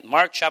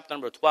Mark chapter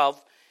number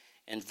 12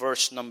 and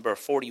verse number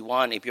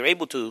 41. If you're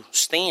able to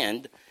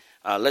stand,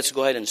 let's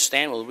go ahead and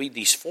stand. We'll read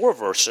these 4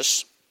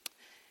 verses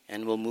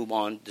and we'll move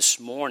on this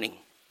morning.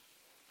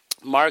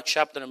 Mark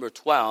chapter number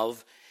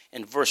 12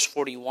 and verse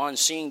 41.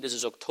 Seeing this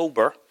is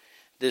October,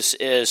 this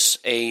is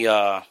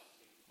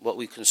what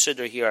we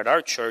consider here at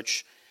our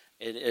church,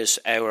 it is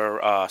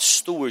our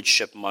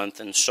stewardship month,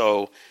 and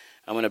so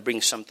I'm going to bring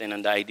something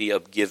on the idea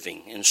of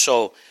giving. And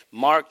so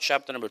Mark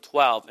chapter number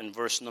 12 and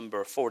verse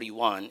number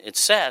 41, it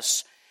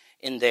says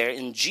in there,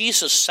 and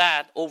Jesus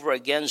sat over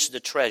against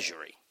the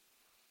treasury.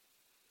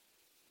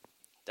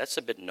 That's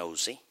a bit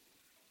nosy.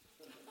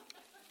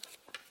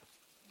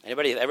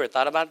 Anybody ever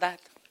thought about that?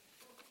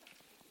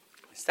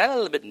 Is that a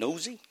little bit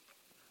nosy?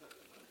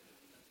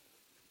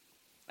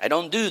 I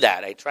don't do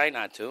that. I try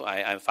not to.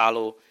 I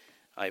follow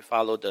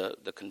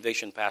the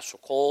conviction Pastor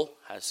Cole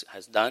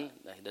has done.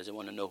 He doesn't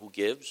want to know who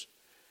gives.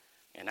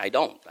 And I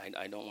don't.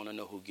 I don't want to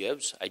know who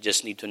gives. I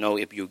just need to know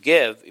if you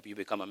give, if you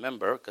become a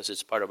member, because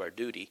it's part of our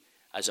duty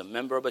as a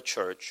member of a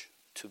church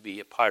to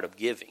be a part of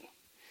giving.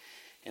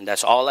 And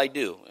that's all I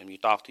do. And we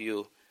talk to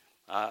you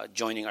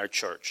joining our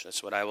church.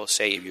 That's what I will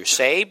say. If you're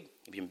saved,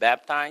 if you've been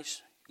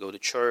baptized, go to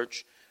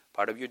church.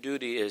 Part of your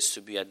duty is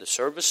to be at the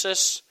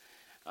services,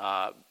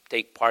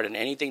 take part in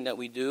anything that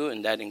we do,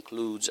 and that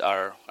includes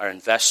our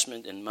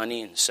investment in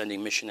money and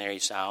sending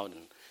missionaries out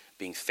and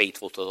being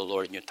faithful to the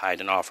Lord in your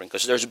tithe and offering.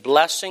 Because there's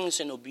blessings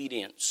in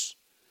obedience.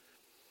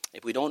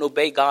 If we don't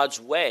obey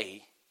God's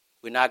way,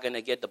 we're not going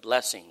to get the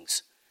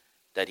blessings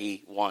that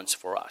He wants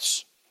for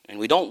us. And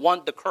we don't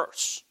want the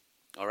curse.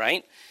 All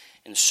right?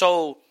 And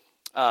so,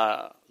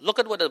 look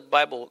at what the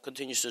Bible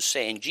continues to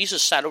say. And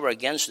Jesus sat over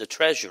against the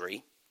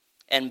treasury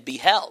and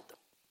beheld.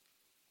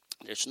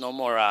 There's no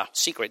more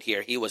secret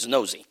here. He was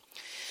nosy.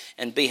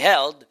 And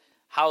beheld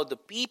how the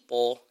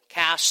people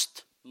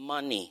cast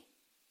money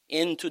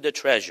into the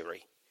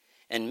treasury.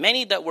 And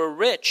many that were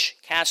rich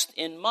cast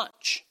in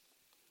much.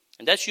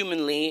 And that's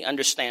humanly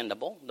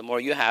understandable. The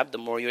more you have, the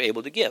more you're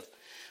able to give.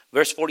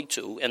 Verse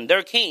 42, and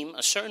there came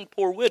a certain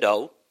poor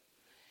widow,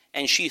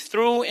 and she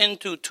threw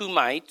into 2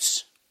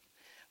 mites,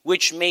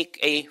 which make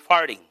a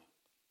farthing.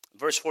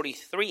 Verse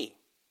 43,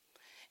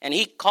 and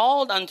he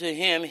called unto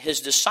him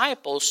his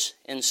disciples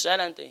and said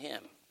unto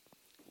him,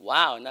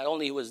 wow, not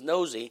only he was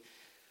nosy,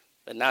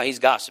 but now he's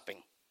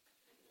gossiping.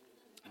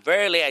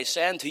 Verily I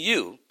say unto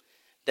you,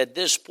 that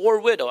this poor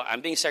widow, I'm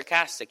being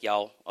sarcastic,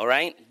 y'all, all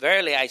right?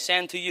 Verily I say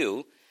unto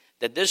you,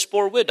 that this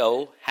poor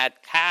widow had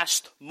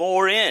cast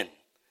more in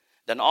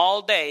than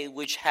all they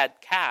which had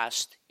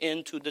cast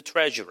into the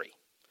treasury.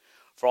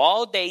 For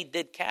all they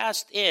did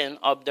cast in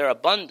of their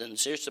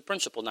abundance, here's the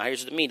principle, now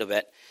here's the meat of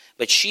it,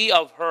 but she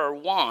of her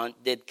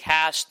want did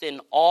cast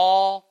in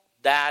all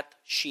that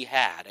she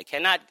had. I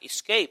cannot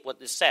escape what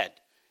this said.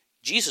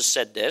 Jesus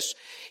said this,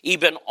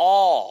 even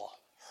all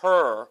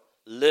her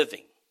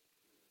living.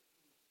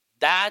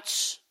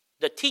 That's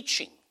the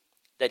teaching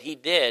that he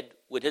did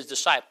with his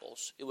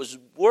disciples. It was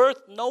worth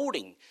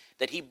noting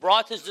that he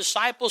brought his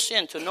disciples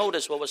in to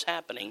notice what was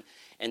happening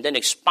and then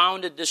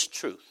expounded this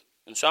truth.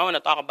 And so I want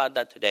to talk about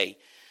that today.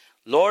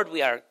 Lord,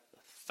 we are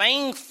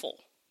thankful.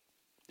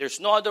 There's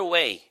no other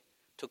way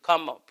to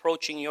come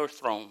approaching your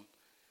throne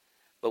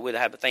but with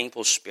have a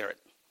thankful spirit.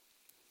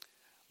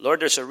 Lord,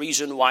 there's a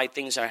reason why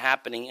things are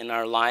happening in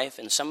our life,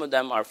 and some of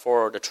them are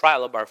for the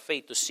trial of our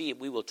faith to see if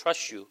we will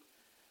trust you.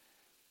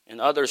 And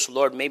others,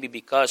 Lord, maybe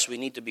because we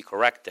need to be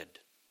corrected.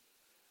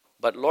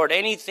 But Lord,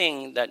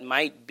 anything that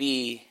might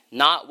be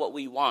not what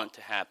we want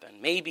to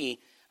happen, maybe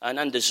an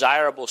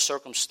undesirable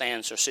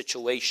circumstance or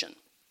situation,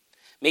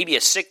 maybe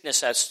a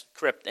sickness has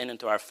crept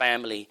into our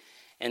family,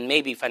 and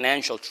maybe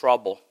financial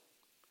trouble.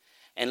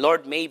 And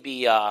Lord,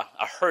 maybe a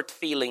hurt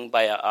feeling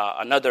by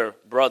another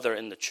brother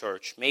in the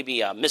church, maybe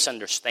a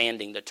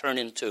misunderstanding that turned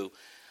into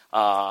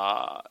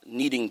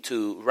needing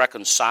to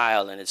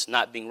reconcile and it's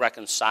not being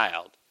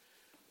reconciled.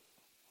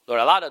 Lord,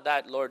 a lot of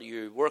that, Lord,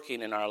 you're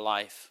working in our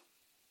life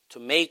to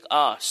make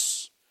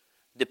us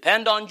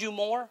depend on you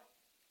more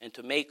and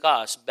to make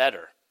us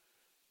better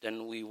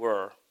than we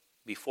were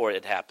before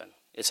it happened.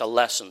 It's a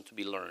lesson to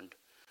be learned.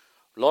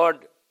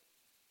 Lord,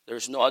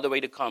 there's no other way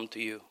to come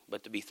to you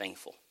but to be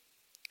thankful.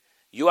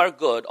 You are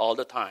good all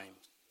the time,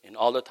 and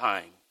all the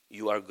time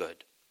you are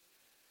good.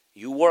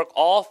 You work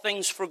all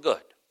things for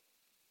good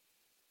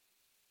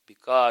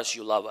because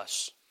you love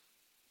us.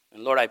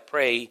 And Lord, I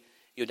pray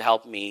you'd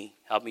help me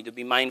to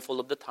be mindful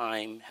of the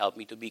time, help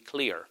me to be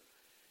clear,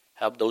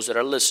 help those that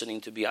are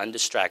listening to be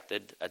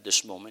undistracted at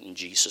this moment. In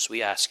Jesus,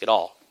 we ask it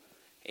all.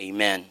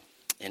 Amen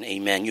and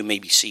amen. You may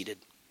be seated.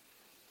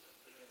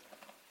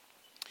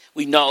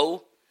 We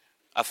know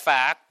a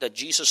fact that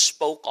Jesus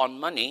spoke on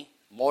money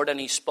more than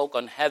he spoke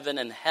on heaven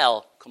and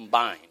hell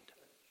combined.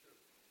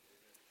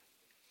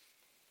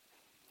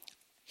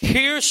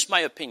 Here's my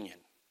opinion.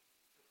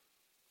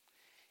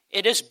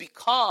 It is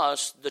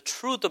because the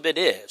truth of it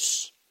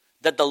is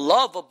that the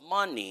love of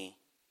money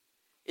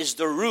is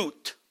the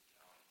root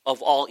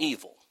of all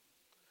evil.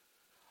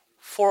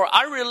 For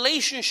our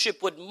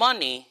relationship with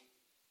money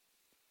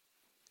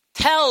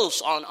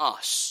tells on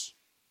us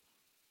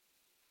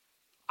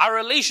our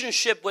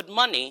relationship with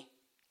money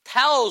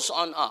tells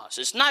on us.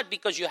 It's not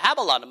because you have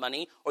a lot of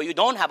money or you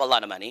don't have a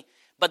lot of money,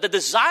 but the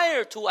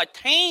desire to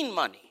attain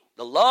money,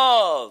 the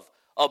love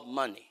of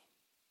money,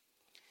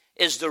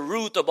 is the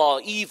root of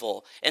all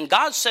evil. And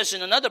God says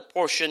in another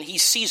portion, he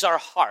sees our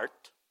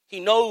heart.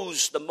 He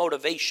knows the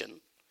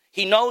motivation.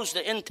 He knows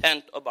the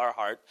intent of our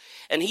heart.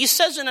 And he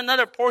says in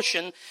another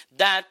portion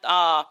that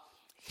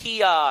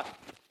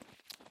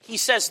he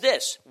says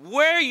this,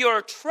 where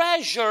your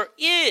treasure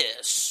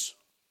is,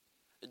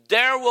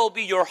 there will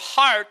be your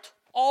heart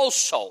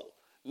also.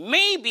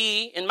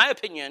 Maybe, in my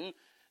opinion,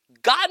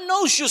 God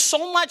knows you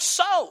so much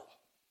so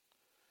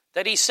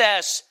that he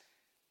says,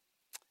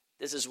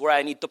 this is where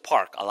I need to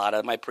park a lot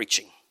of my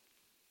preaching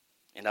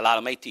and a lot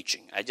of my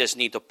teaching. I just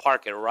need to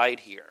park it right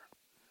here.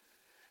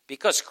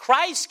 Because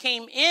Christ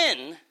came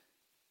in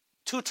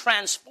to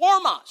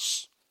transform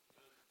us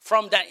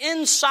from the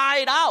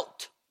inside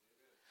out.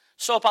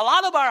 So if a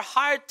lot of our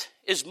heart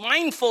is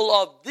mindful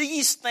of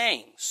these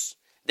things,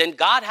 then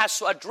God has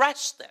to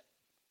address them.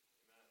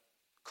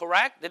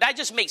 Correct? Did I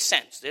just make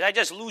sense? Did I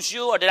just lose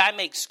you, or did I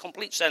make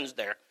complete sense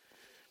there?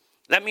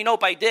 Let me know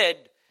if I did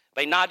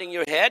by nodding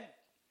your head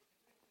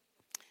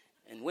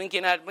and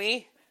winking at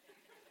me.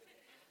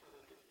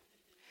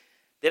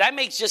 Did I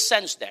make just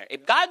sense there?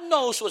 If God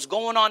knows what's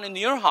going on in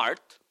your heart,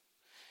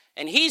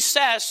 and he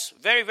says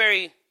very,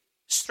 very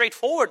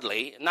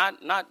straightforwardly, not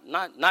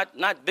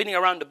beating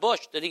around the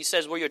bush, that he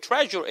says where your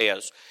treasure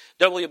is,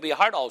 there will be a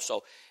heart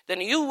also, then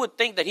you would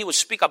think that he would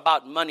speak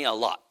about money a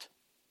lot.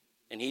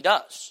 And he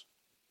does.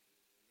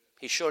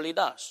 He surely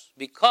does.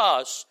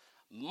 Because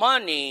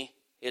money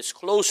is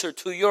closer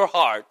to your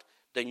heart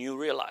than you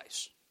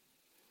realize.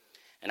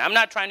 And I'm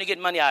not trying to get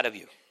money out of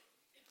you.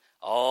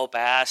 Oh,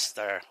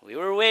 Pastor, we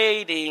were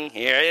waiting.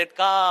 Here it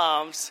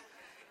comes.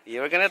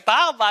 You were going to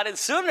talk about it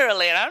sooner or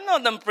later. I don't know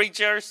them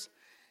preachers.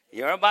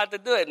 You're about to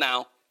do it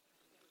now.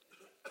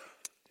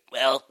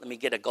 Well, let me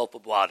get a gulp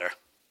of water.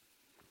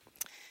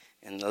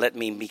 And let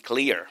me be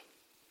clear.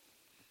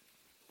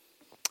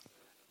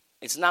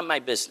 It's not my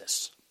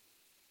business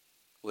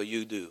what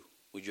you do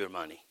with your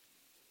money.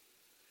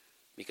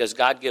 Because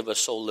God gave us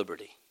soul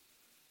liberty.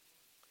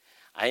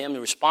 I am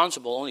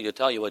responsible only to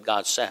tell you what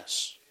God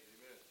says.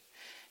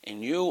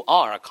 And you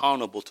are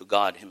accountable to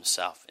God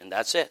himself. And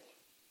that's it.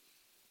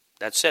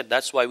 That's it.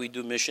 That's why we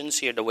do missions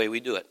here the way we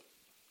do it.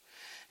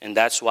 And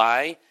that's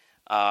why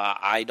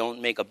I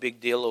don't make a big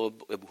deal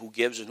of who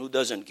gives and who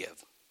doesn't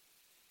give.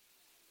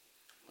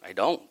 I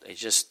don't.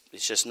 It's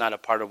just not a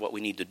part of what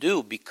we need to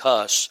do,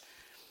 because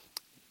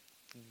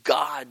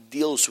God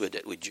deals with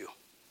it with you.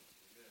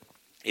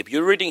 If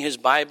you're reading his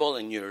Bible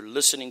and you're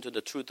listening to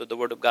the truth of the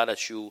Word of God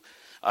as you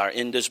are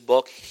in this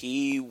book,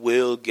 he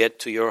will get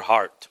to your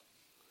heart.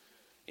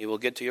 He will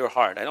get to your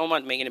heart. I don't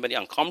want to make anybody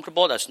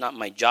uncomfortable. That's not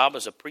my job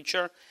as a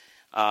preacher.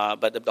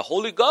 But if the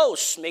Holy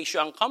Ghost makes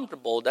you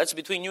uncomfortable, that's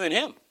between you and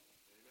him.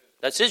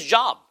 That's his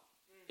job.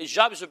 His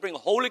job is to bring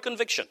holy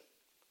conviction,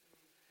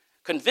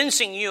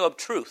 convincing you of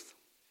truth.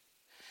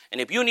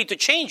 And if you need to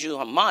change, you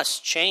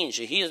must change.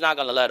 He is not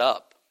going to let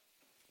up.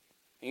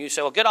 And you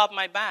say, well, get off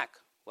my back.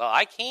 Well,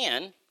 I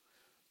can,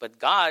 but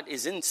God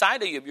is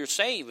inside of you if you're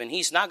saved, and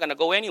he's not going to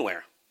go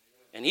anywhere.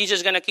 And he's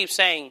just going to keep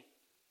saying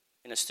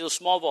in a still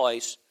small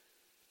voice,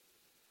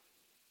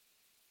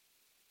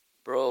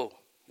 bro,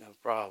 you have a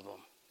problem.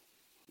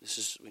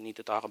 We need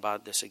to talk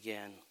about this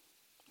again.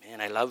 Man,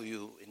 I love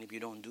you, and if you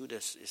don't do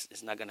this,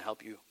 it's not going to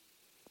help you.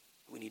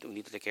 We need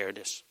to take care of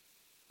this.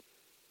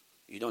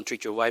 You don't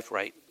treat your wife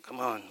right. Come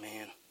on,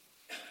 man.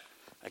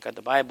 I got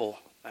the Bible.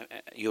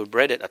 You've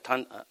read it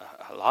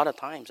a lot of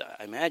times.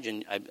 I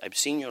imagine I've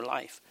seen your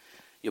life.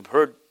 You've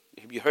heard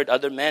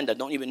other men that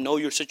don't even know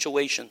your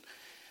situation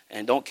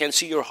and can't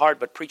see your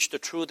heart, but preach the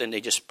truth, and they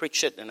just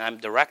preach it. And I'm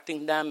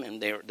directing them,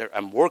 and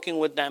I'm working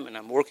with them, and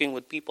I'm working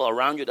with people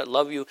around you that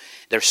love you.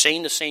 They're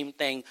saying the same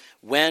thing.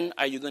 When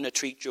are you going to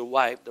treat your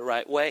wife the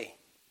right way?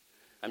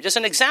 I'm just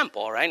an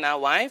example, all right? Now,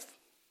 wife,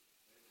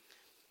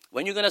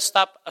 when are you going to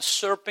stop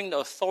usurping the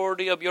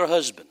authority of your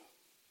husband?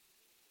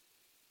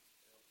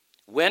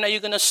 When are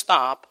you going to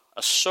stop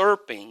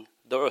usurping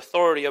the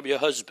authority of your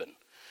husband?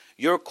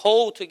 You're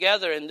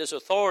co-together in this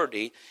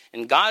authority,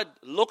 and God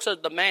looks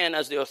at the man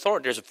as the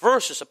authority. There's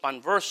verses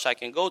upon verses I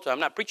can go to. I'm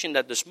not preaching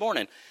that this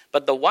morning.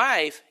 But the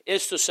wife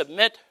is to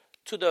submit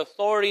to the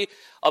authority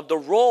of the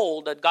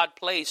role that God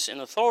placed in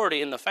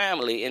authority in the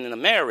family and in the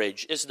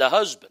marriage is the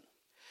husband.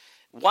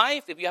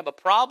 Wife, if you have a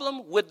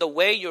problem with the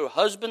way your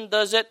husband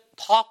does it,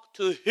 talk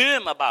to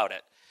him about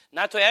it.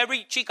 Not to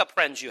every chica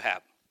friends you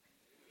have.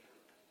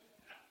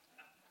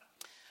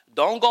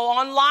 Don't go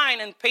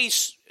online and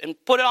paste and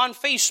put it on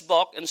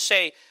Facebook and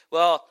say,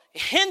 well,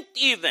 hint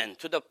even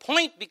to the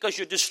point, because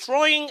you're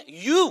destroying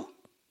you.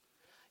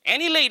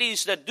 Any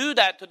ladies that do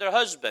that to their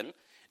husband,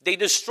 they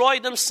destroy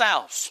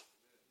themselves.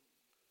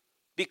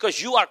 Because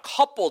you are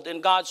coupled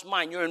in God's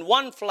mind. You're in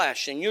one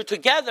flesh and you're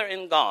together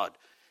in God.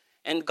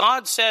 And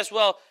God says,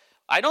 well,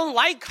 I don't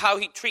like how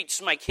he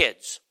treats my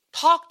kids.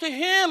 Talk to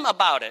him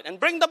about it and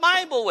bring the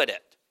Bible with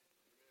it.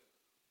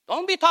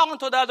 Don't be talking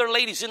to the other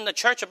ladies in the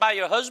church about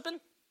your husband.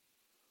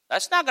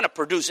 That's not going to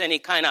produce any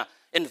kind of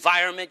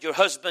environment. Your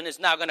husband is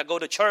not going to go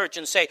to church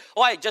and say,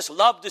 oh, I just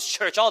love this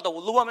church. All the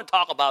women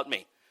talk about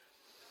me.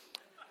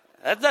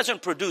 That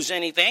doesn't produce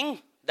anything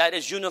that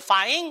is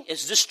unifying.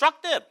 It's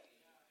destructive.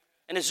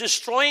 And it's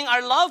destroying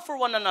our love for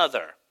one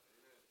another.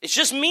 It's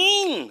just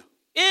mean.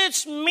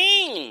 It's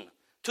mean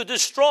to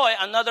destroy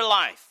another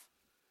life.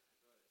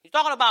 You're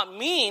talking about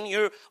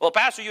mean. Well,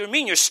 Pastor, you're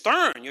mean. You're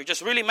stern. You're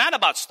just really mad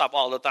about stuff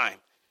all the time.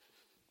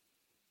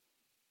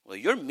 Well,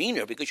 you're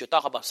meaner because you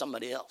talk about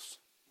somebody else.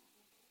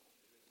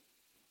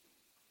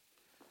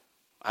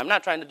 I'm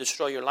not trying to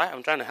destroy your life.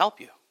 I'm trying to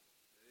help you.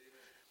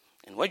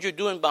 And what you're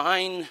doing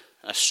behind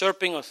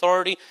usurping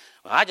authority,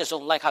 well, I just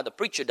don't like how the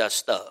preacher does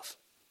stuff.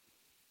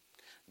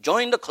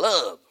 Join the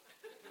club.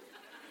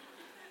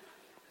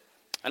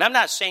 And I'm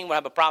not saying we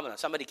have a problem.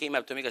 Somebody came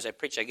up to me because I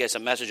preached, I guess, a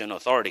message on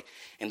authority.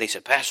 And they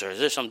said, Pastor, is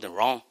there something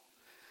wrong?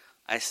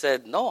 I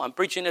said, no, I'm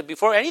preaching it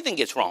before anything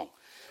gets wrong.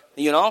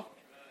 You know?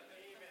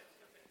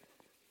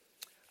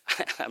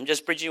 I'm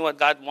just preaching what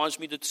God wants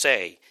me to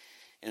say.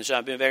 And so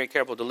I've been very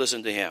careful to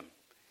listen to him.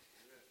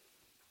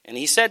 And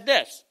he said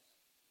this.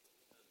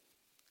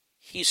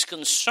 He's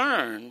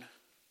concerned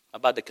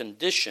about the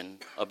condition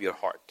of your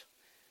heart.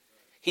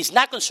 He's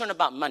not concerned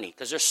about money,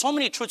 because there's so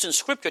many truths in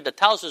Scripture that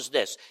tells us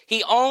this.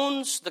 He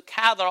owns the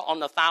cattle on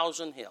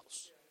 1,000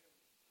 hills.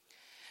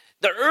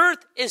 The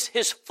earth is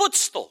his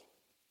footstool.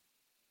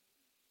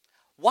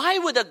 Why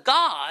would a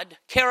God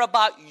care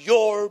about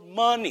your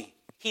money?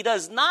 He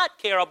does not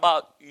care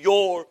about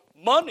your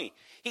money.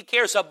 He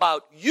cares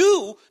about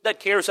you that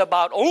cares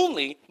about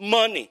only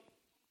money.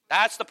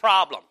 That's the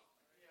problem.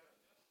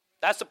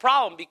 That's the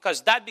problem,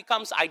 because that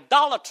becomes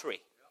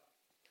idolatry.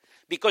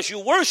 Because you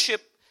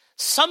worship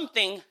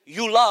something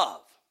you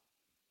love.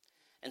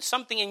 And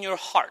something in your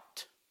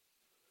heart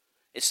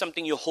is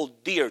something you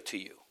hold dear to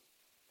you.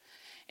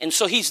 And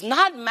so he's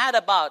not mad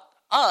about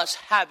us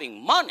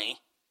having money.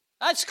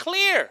 That's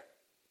clear.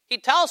 He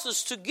tells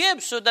us to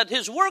give so that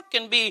his work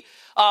can be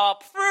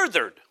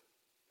furthered.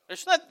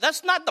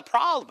 That's not the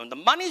problem. The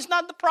money's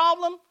not the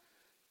problem.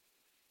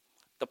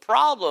 The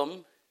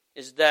problem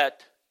is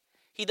that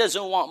he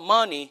doesn't want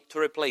money to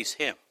replace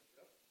him.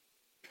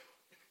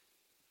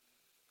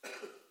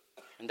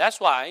 And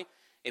that's why,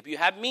 if you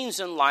have means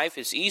in life,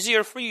 it's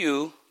easier for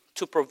you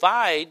to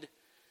provide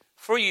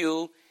for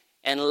you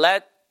and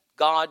let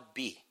God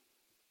be.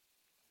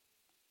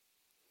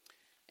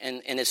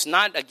 And it's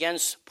not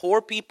against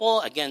poor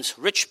people, against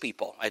rich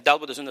people. I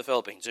dealt with this in the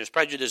Philippines. There's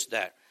prejudice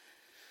there.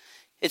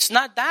 It's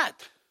not that.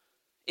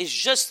 It's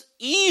just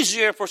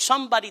easier for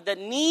somebody that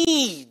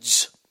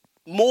needs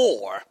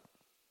more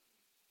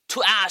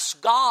to ask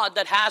God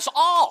that has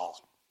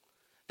all.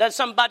 Than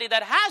somebody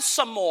that has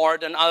some more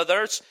than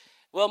others,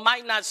 well,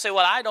 might not say,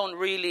 well, I don't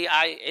really,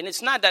 and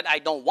it's not that I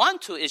don't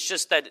want to, it's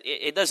just that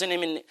it doesn't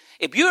even,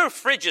 if your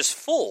fridge is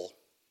full,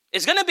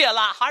 it's going to be a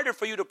lot harder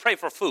for you to pray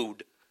for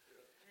food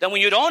than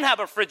when you don't have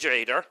a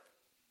refrigerator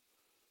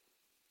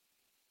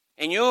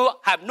and you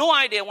have no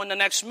idea when the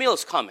next meal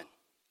is coming.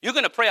 You're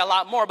going to pray a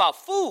lot more about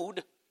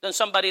food than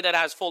somebody that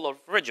has full of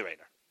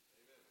refrigerator.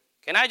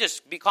 Can I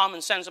just be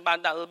common sense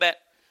about that a little bit?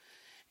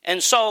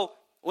 And so,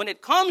 when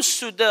it comes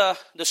to the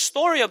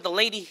story of the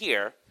lady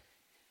here,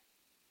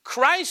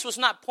 Christ was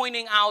not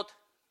pointing out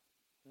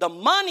the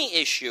money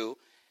issue.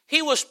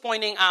 He was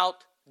pointing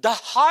out the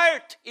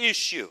heart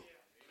issue.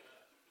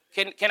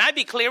 Can I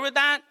be clear with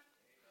that?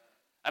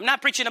 I'm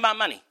not preaching about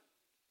money.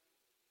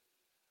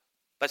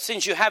 But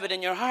since you have it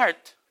in your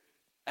heart,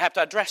 I have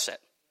to address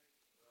it.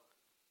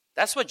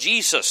 That's what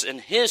Jesus, in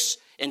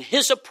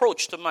his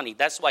approach to money,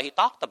 that's why he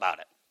talked about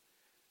it.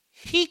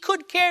 He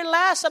could care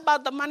less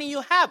about the money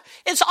you have.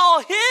 It's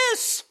all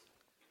his.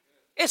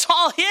 It's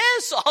all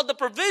his. All the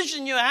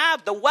provision you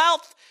have, the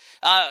wealth,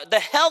 the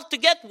health to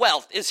get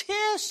wealth is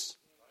his.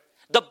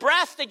 The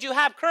breath that you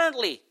have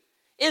currently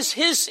is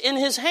his, in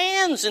his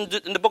hands in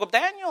the book of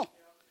Daniel.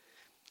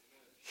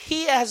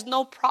 He has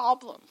no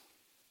problem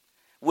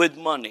with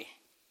money.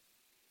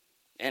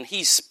 And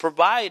he's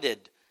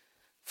provided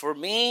for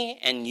me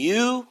and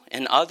you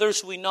and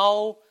others we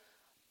know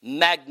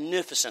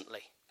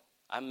magnificently.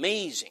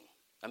 Amazing.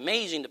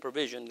 Amazing the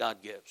provision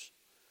God gives.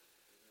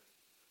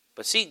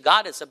 But see,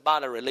 God is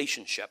about a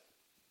relationship.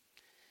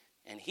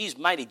 And he's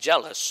mighty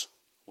jealous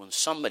when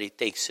somebody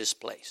takes his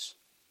place.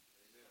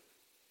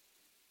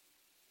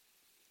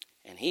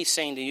 And he's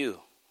saying to you,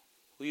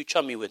 who you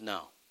chummy with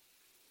now?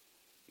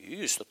 You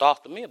used to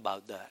talk to me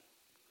about that.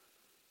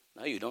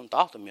 Now you don't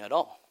talk to me at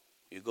all.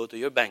 You go to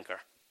your banker.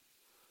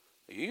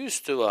 You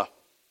used to,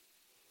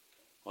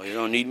 you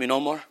don't need me no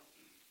more?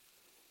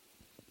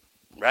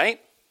 Right?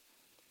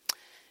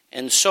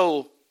 And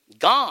so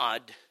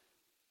God,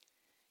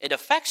 it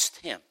affects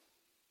him.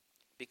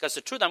 Because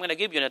the truth I'm going to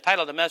give you in the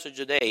title of the message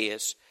today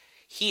is,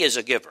 he is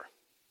a giver.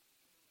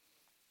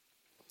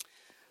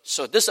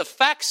 So this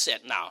affects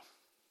it now.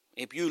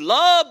 If you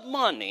love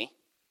money,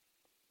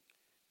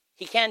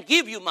 he can't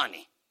give you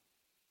money.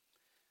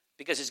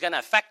 Because it's going to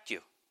affect you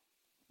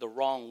the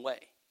wrong way.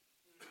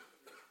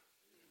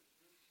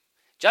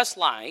 Just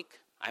like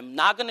I'm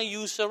not going to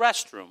use the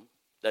restroom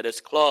that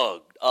is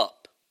clogged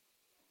up.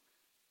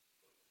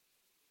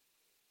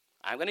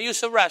 I'm going to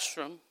use a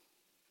restroom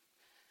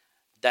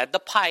that the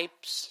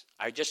pipes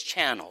are just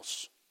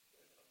channels.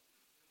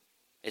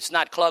 It's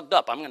not clogged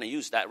up. I'm going to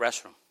use that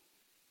restroom.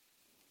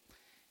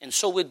 And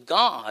so with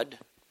God,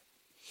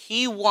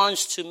 He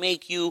wants to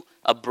make you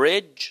a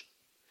bridge,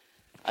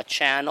 a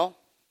channel.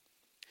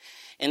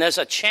 And as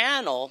a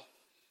channel,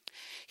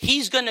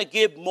 He's going to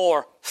give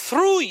more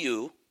through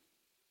you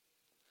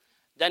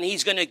than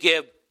He's going to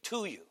give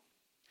to you.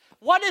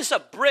 What is a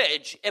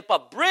bridge if a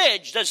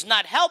bridge does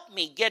not help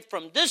me get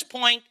from this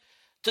point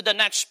to the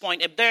next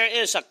point? If there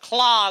is a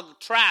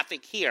clogged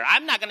traffic here,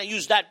 I'm not going to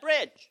use that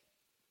bridge.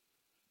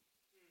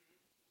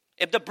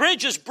 If the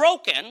bridge is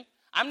broken,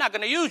 I'm not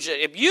going to use it.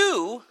 If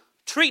you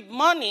treat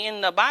money,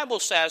 and the Bible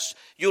says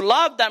you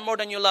love that more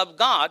than you love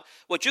God,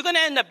 what you're going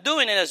to end up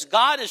doing is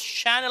God is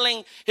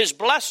channeling His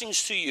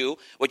blessings to you.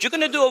 What you're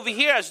going to do over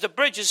here as the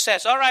bridge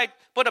says, all right,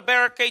 put a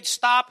barricade,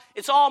 stop.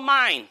 It's all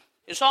mine.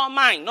 It's all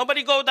mine.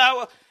 Nobody go that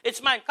way.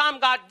 It's mine. Come,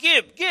 God,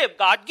 give,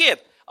 God, give.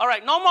 All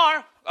right, no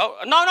more. Oh,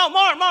 no,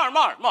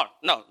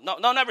 more. No,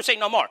 don't ever say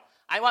no more.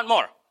 I want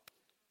more.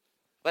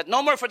 But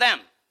no more for them.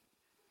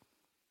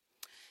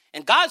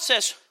 And God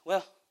says,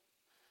 well,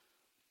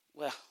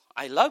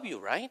 I love you,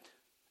 right?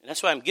 And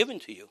that's why I'm giving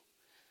to you.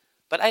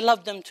 But I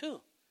love them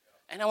too.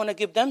 And I want to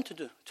give them to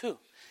do too.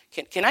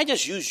 Can I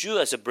just use you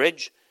as a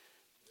bridge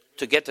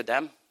to get to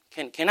them?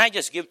 Can I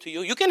just give to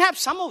you? You can have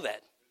some of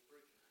it.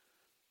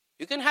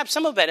 You can have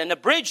some of it. And the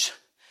bridge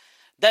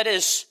that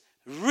is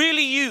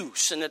really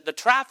used and the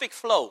traffic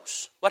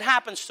flows, what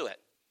happens to it?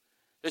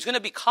 There's going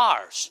to be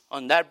cars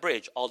on that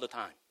bridge all the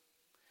time.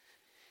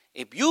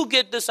 If you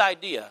get this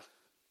idea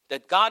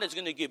that God is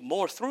going to give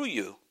more through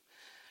you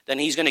than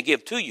He's going to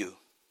give to you,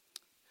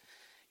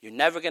 you're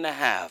never going to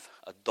have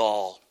a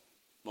dull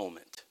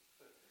moment.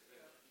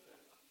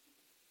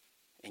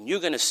 And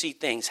you're going to see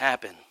things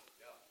happen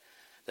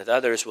that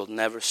others will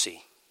never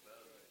see.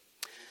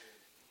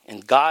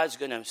 And God's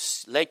going to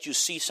let you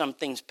see some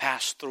things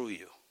pass through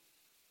you.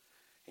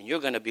 And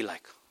you're going to be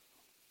like,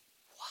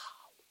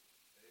 wow.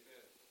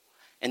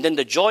 And then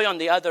the joy on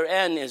the other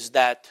end is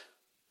that,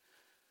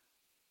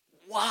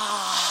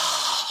 wow,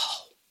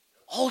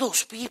 all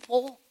those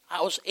people,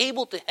 I was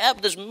able to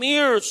have this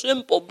mere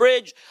simple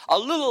bridge, a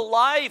little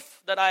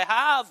life that I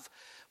have,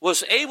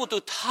 was able to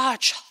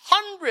touch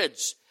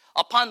hundreds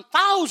upon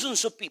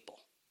thousands of people.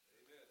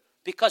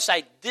 Because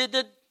I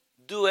didn't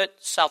do it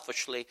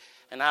selfishly,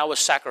 and I was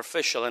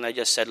sacrificial, and I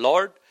just said,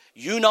 Lord,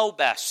 you know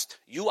best.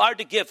 You are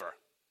the giver.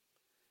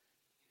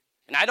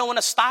 And I don't want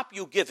to stop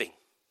you giving.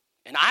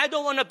 And I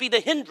don't want to be the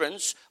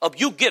hindrance of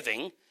you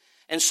giving.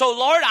 And so,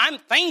 Lord, I'm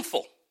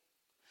thankful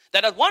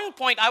that at one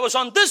point I was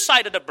on this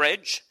side of the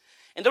bridge,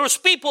 and there was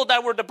people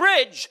that were the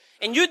bridge,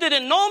 and you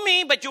didn't know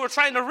me, but you were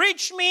trying to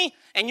reach me,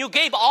 and you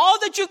gave all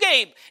that you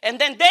gave. And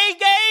then they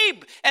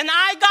gave, and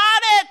I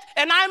got it.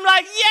 And I'm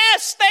like,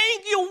 yes,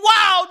 thank you.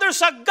 Wow,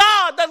 there's a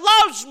God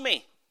that loves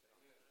me.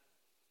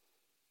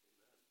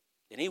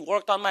 And He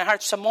worked on my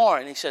heart some more.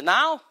 And He said,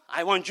 now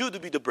I want you to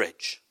be the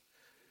bridge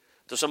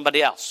to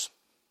somebody else.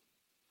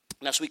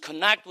 And as we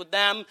connect with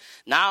them,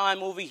 now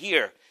I'm over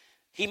here.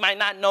 He might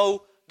not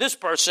know this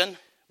person,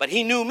 but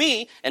he knew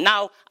me, and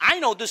now I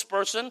know this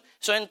person.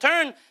 So in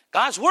turn,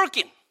 God's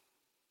working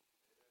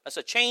as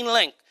a chain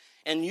link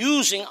and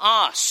using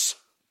us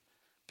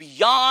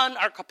beyond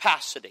our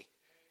capacity.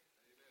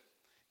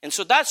 And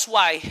so that's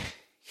why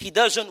He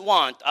doesn't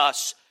want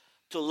us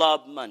to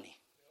love money.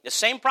 The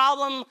same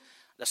problem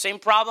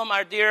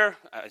our dear,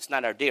 it's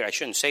not our dear, I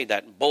shouldn't say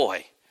that,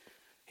 boy.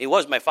 He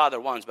was my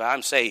father once, but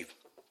I'm saved.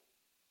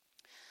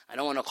 I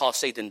don't want to call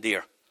Satan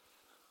dear.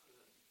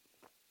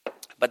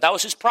 But that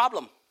was his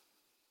problem.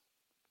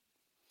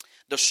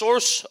 The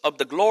source of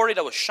the glory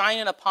that was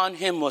shining upon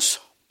him was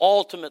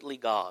ultimately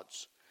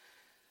God's.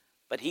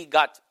 But he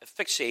got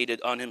fixated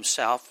on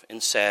himself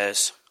and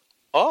says,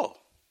 wow,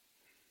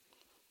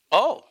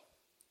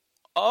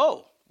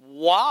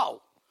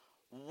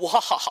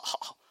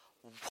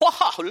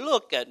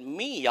 look at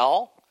me,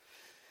 y'all.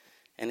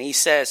 And he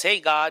says, hey,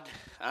 God,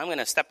 I'm going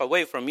to step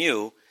away from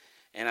you,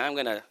 and I'm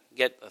going to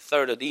get a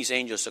third of these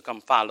angels to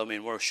come follow me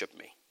and worship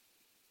me.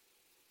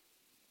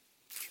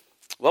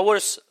 What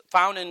was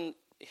found in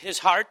his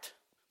heart?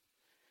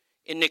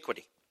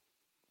 Iniquity.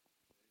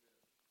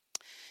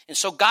 And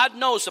so God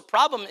knows the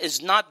problem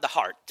is not the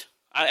heart.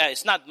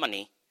 It's not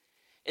money.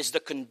 It's the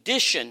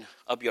condition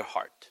of your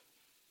heart.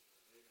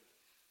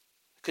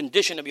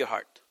 Condition of your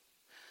heart.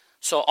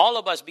 So all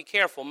of us be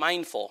careful,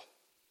 mindful.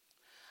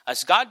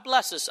 As God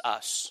blesses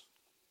us,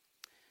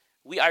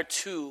 we are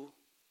to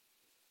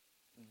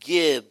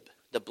give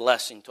the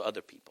blessing to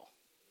other people.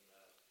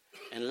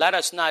 And let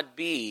us not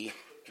be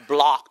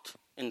blocked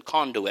in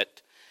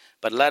conduit,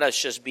 but let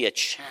us just be a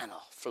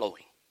channel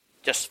flowing.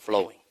 Just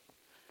flowing.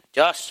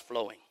 Just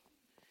flowing.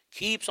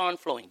 Keeps on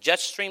flowing.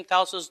 Jetstream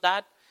tells us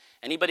that.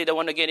 Anybody that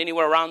want to get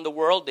anywhere around the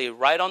world, they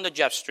ride on the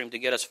jet stream to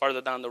get us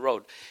farther down the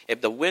road.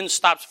 If the wind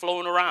stops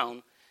flowing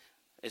around,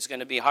 it's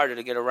going to be harder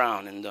to get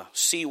around. And the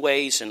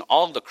seaways and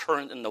all the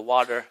current in the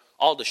water,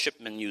 All the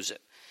shipmen use it.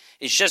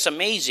 It's just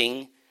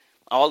amazing,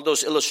 all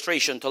those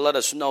illustrations to let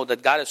us know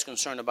that God is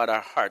concerned about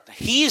our heart.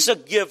 He's a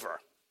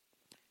giver.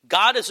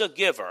 God is a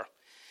giver.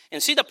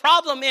 And see, the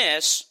problem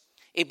is,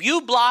 if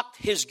you block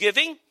his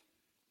giving,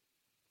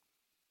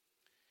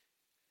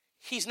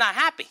 he's not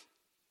happy.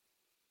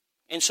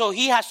 And so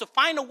he has to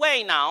find a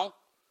way now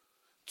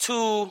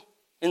to,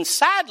 and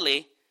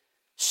sadly,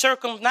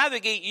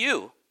 circumnavigate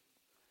you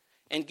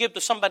and give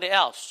to somebody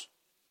else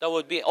that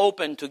would be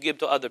open to give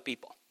to other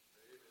people.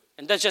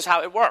 And that's just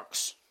how it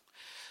works.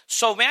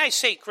 So may I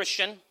say,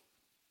 Christian,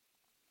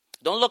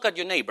 don't look at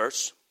your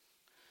neighbors.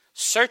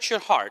 Search your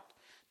heart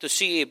to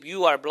see if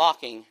you are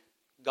blocking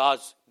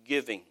God's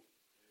giving.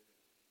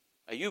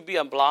 Are you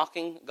being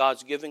blocking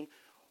God's giving?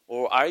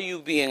 Or are you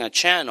being a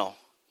channel?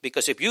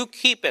 Because if you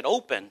keep it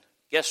open,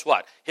 guess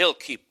what? He'll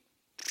keep.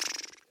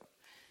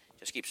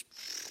 Just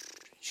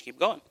keep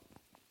going.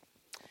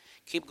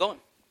 Keep going.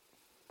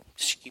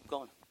 Just keep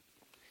going.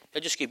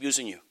 He'll just keep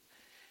using you.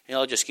 And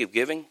he'll just keep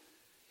giving.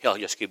 He'll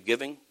just keep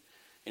giving.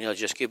 And he'll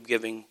just keep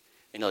giving.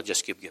 And he'll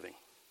just keep giving.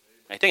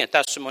 I think a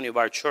testimony of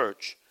our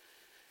church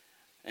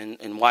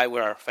and why we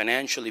are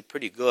financially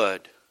pretty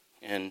good.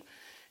 And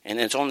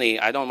it's only,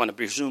 I don't want to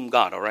presume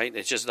God, all right?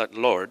 It's just that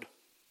Lord,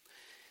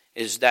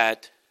 is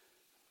that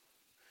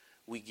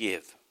we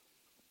give.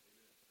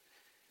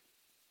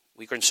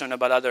 We're concerned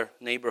about other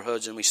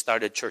neighborhoods and we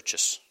started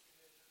churches.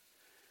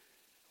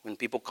 When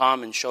people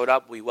come and showed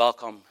up, we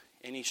welcome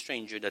any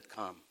stranger that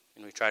come.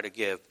 And we try to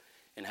give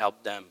and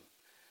help them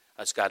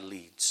as God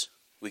leads.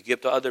 We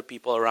give to other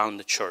people around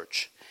the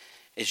church.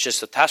 It's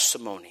just a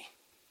testimony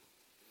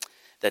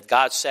that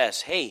God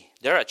says, hey,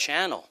 they're a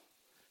channel.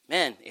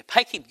 Man, if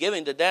I keep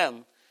giving to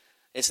them,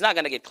 it's not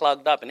going to get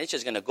clogged up and it's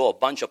just going to go a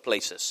bunch of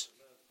places.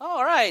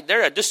 All right,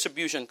 they're a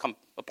distribution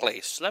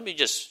place. Let me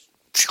just...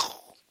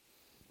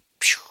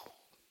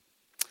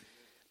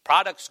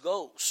 Products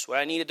goes where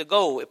I needed to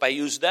go if I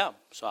use them.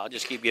 So I'll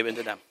just keep giving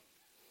to them.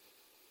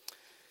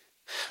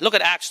 Look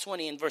at Acts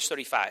 20 and verse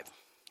 35.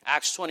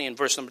 Acts 20 and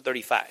verse number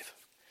 35.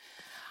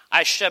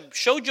 I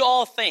showed you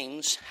all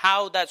things,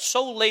 how that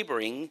so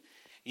laboring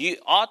you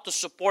ought to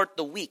support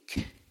the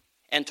weak,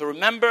 and to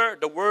remember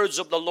the words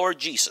of the Lord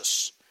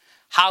Jesus,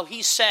 how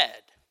he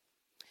said,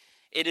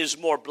 it is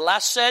more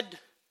blessed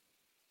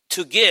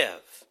to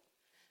give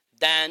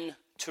than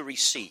to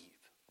receive.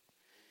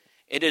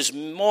 It is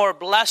more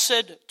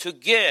blessed to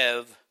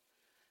give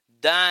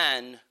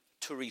than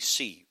to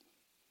receive.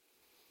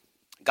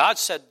 God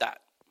said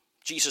that.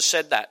 Jesus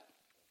said that.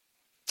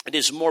 It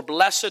is more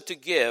blessed to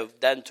give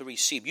than to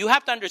receive. You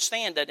have to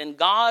understand that in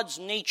God's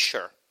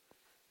nature,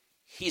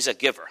 he's a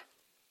giver.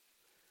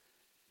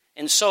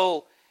 And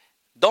so,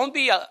 don't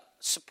be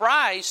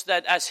surprised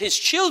that as his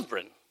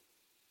children,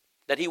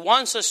 that he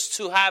wants us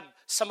to have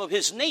some of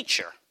his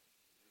nature.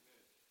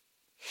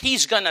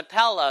 He's going to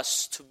tell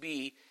us to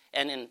be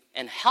and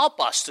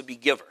help us to be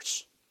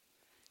givers.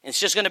 It's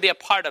just going to be a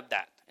part of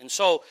that. And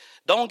so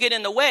don't get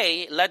in the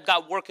way. Let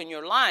God work in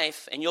your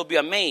life and you'll be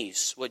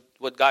amazed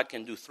what God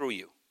can do through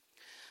you.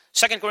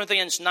 2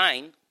 Corinthians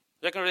 9,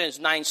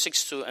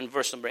 6 to and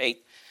verse number 8.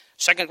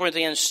 2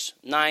 Corinthians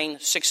 9,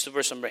 6 to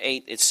verse number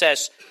 8. It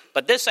says,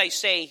 but this I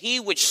say, he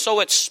which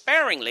soweth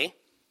sparingly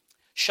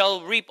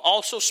shall reap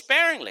also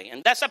sparingly.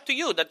 And that's up to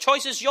you. The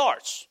choice is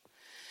yours.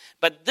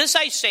 But this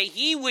I say,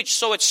 he which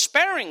soweth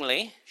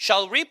sparingly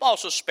shall reap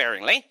also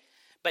sparingly.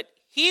 But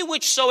he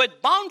which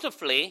soweth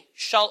bountifully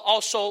shall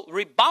also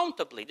reap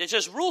bountifully. There's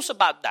just rules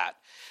about that.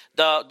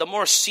 The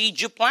more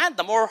seed you plant,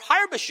 the more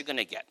harvest you're going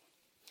to get.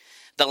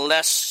 The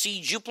less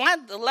seed you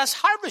plant, the less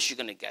harvest you're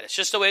going to get. It's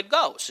just the way it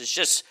goes.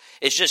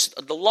 It's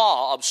just the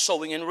law of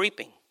sowing and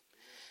reaping.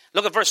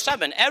 Look at verse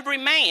 7. Every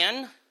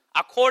man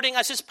according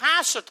as his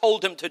pastor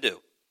told him to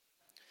do.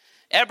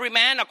 Every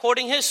man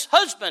according his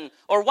husband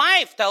or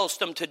wife tells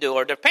them to do,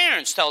 or their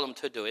parents tell them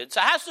to do. It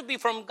has to be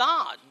from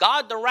God.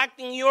 God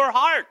directing your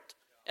heart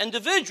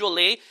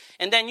individually.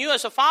 And then you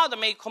as a father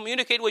may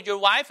communicate with your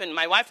wife. And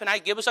my wife and I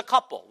give us a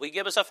couple. We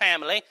give us a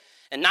family.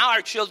 And now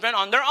our children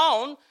on their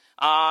own,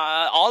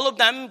 all of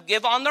them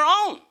give on their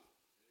own.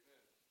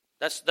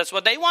 That's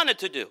what they wanted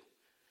to do.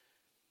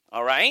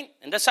 All right?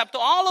 And that's up to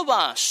all of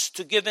us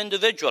to give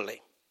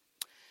individually.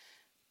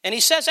 And he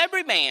says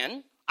every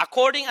man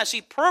according as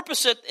he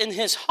purposeth in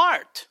his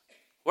heart.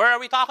 Where are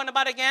we talking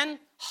about again?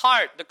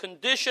 Heart, the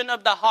condition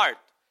of the heart.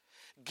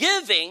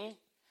 Giving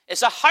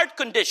is a heart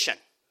condition.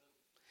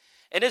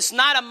 It is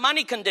not a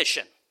money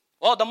condition.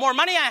 Well, the more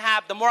money I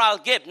have, the more I'll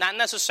give. Not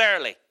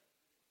necessarily.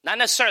 Not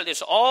necessarily.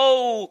 There's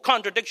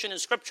contradiction in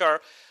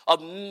Scripture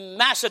of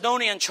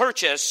Macedonian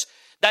churches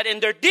that in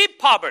their deep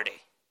poverty,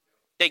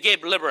 they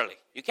gave liberally.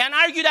 You can't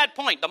argue that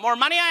point. The more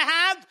money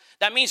I have,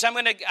 that means I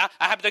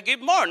have to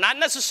give more. Not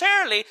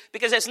necessarily,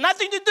 because it has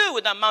nothing to do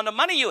with the amount of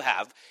money you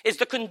have. It's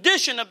the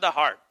condition of the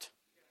heart.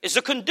 It's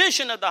the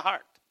condition of the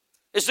heart.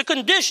 It's the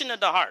condition of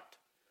the heart.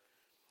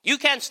 You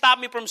can't stop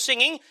me from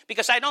singing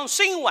because I don't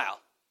sing well.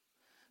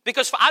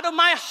 Because out of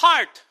my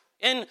heart,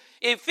 in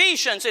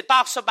Ephesians, it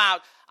talks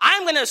about,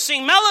 I'm going to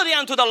sing melody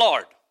unto the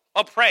Lord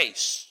of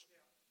praise.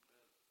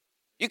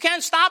 You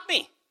can't stop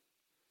me.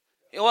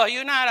 Well,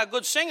 you're not a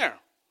good singer.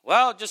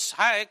 Well, just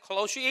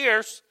close your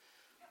ears.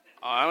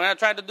 I'm going to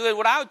try to do it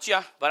without you,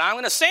 but I'm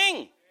going to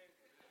sing.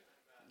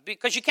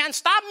 Because you can't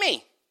stop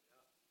me.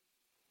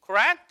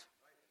 Correct?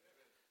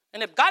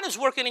 And if God is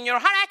working in your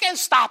heart, I can't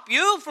stop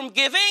you from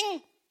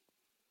giving.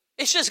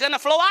 It's just going to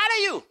flow out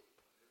of you.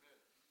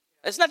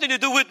 It's nothing to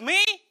do with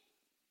me.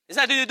 It's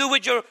nothing to do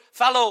with your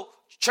fellow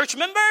church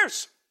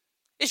members.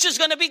 It's just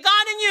going to be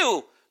God and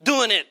you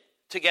doing it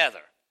together.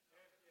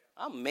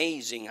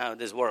 Amazing how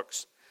this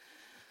works.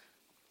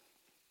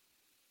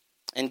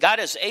 And God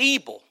is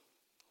able.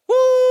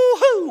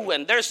 Woo-hoo!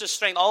 And there's the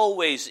strength.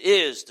 Always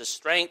is. The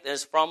strength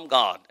is from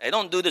God. I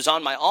don't do this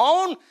on my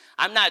own.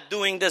 I'm not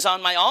doing this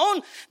on my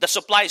own. The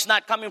supply is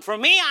not coming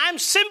from me. I'm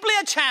simply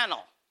a channel.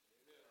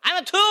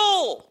 I'm a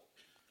tool.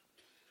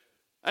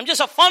 I'm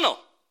just a funnel.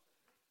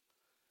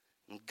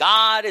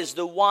 God is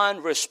the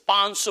one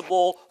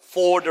responsible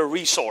for the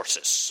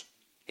resources.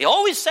 He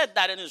always said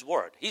that in his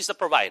word. He's the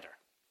provider.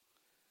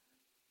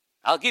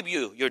 I'll give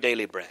you your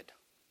daily bread.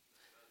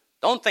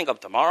 Don't think of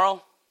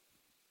tomorrow.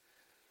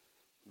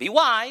 Be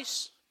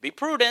wise. Be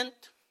prudent.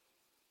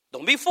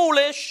 Don't be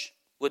foolish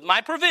with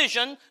my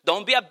provision.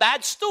 Don't be a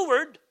bad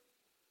steward.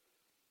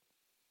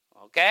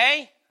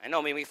 Okay? I know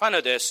we make fun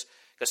of this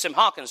because Tim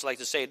Hawkins likes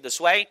to say it this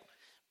way.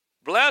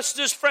 Bless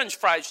this French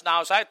fries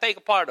now, so I take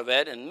a part of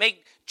it and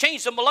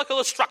change the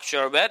molecular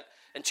structure of it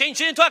and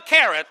change it into a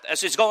carrot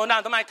as it's going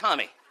down to my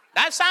tummy.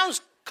 That sounds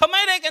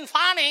comedic and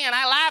funny, and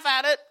I laugh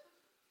at it.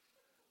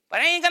 But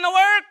it ain't going to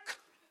work.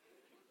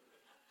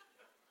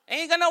 It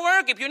ain't going to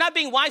work. If you're not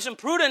being wise and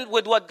prudent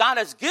with what God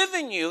has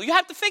given you, you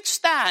have to fix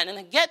that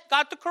and get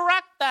God to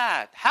correct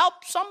that.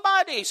 Help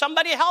somebody.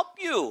 Somebody help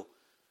you.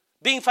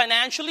 Being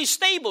financially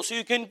stable so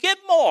you can give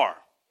more.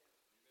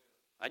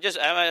 Am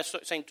I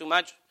saying too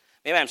much?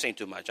 Maybe I'm saying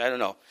too much. I don't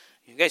know.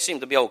 You guys seem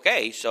to be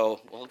okay,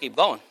 so we'll keep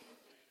going.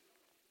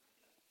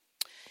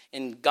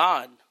 In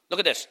God, look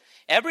at this.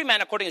 Every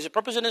man according to his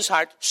purpose in his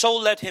heart, so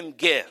let him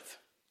give.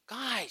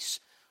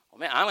 Guys, I'm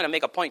going to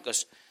make a point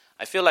because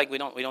I feel like we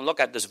don't look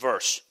at this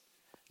verse.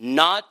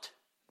 Not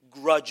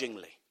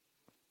grudgingly.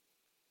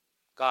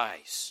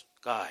 Guys,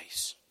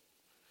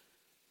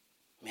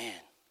 man,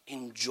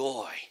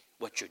 enjoy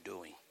what you're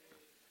doing.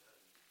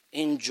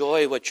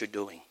 Enjoy what you're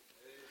doing.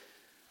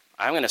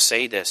 I'm going to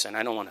say this, and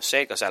I don't want to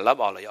say it because I love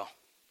all of y'all.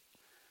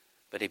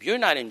 But if you're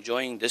not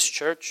enjoying this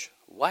church,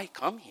 why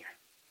come here?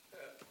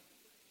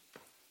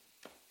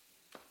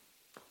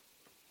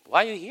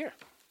 Why are you here?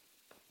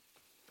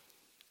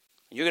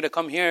 You're going to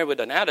come here with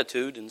an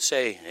attitude and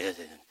say,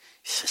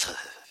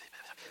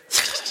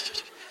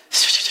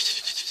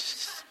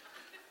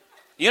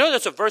 you know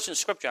there's a verse in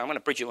Scripture. I'm going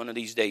to preach it one of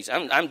these days.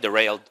 I'm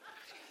derailed.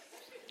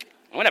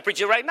 I'm going to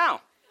preach it right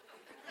now.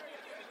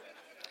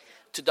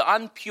 To the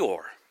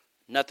unpure,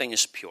 nothing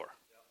is pure.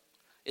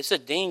 It's a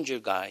danger,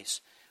 guys,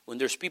 when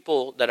there's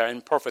people that are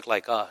imperfect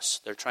like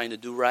us. They're trying to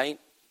do right,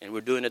 and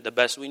we're doing it the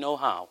best we know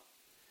how.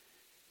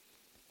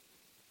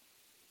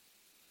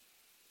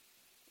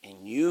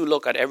 And you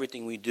look at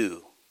everything we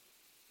do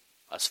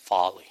as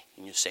folly,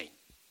 and you say,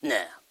 nah.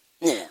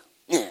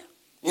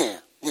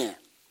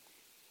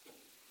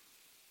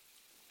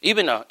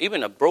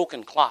 Even a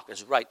broken clock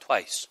is right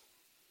twice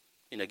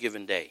in a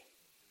given day.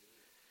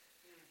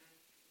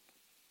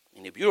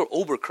 And if you're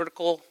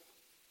overcritical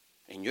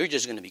and you're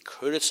just going to be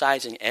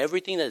criticizing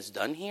everything that's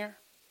done here,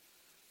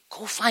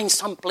 go find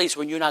some place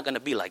where you're not going to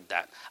be like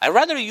that. I'd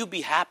rather you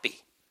be happy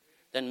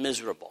than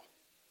miserable.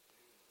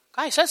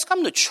 Guys, let's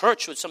come to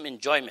church with some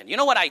enjoyment. You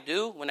know what I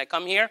do when I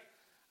come here?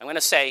 I'm going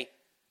to say,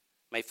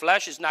 my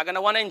flesh is not going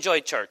to want to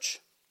enjoy church.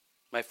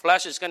 My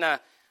flesh is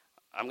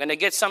I'm going to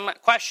get some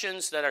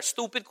questions that are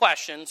stupid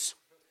questions.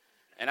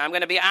 And I'm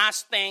going to be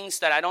asked things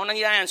that I don't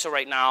need to answer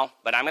right now,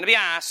 but I'm going to be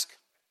asked.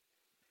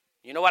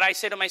 You know what I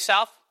say to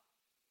myself?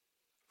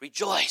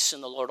 Rejoice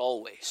in the Lord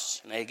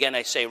always. And again,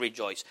 I say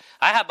rejoice.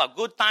 I have a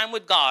good time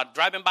with God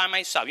driving by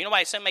myself. You know why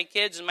I send my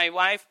kids and my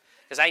wife?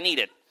 Because I need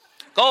it.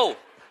 Go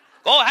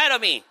ahead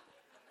of me.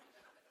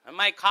 In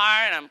my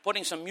car, and I'm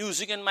putting some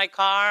music in my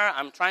car.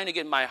 I'm trying to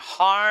get my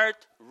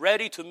heart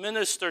ready to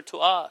minister to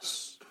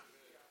us.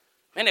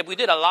 Man, if we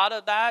did a lot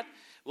of that,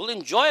 we'll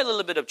enjoy a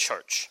little bit of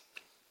church.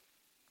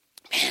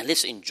 Man,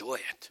 let's enjoy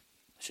it.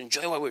 Let's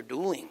enjoy what we're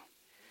doing.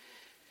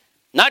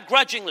 Not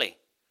grudgingly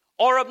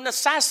or of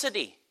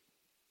necessity.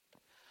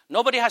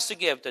 Nobody has to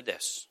give to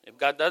this. If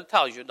God does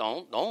tell you,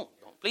 don't.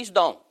 Please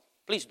don't.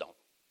 Please don't.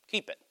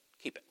 Keep it.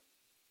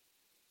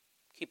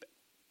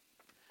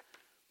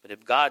 But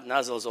if God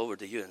nuzzles over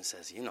to you and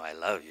says, I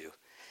love you.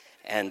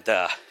 And,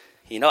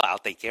 I'll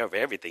take care of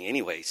everything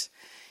anyways.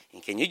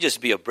 And can you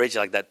just be a bridge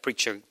like that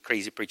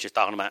crazy preacher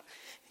talking about?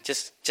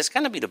 Just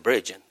kind of be the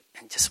bridge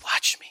and just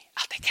watch me.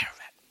 I'll take care of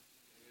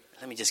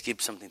it. Let me just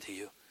give something to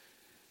you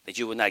that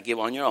you would not give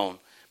on your own,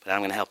 but I'm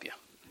going to help you.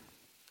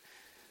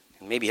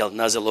 And maybe he'll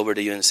nuzzle over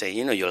to you and say,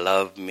 you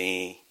love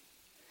me.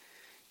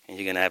 And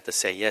you're going to have to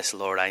say, yes,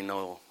 Lord, I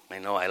know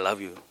I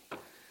love you.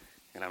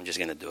 And I'm just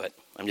going to do it.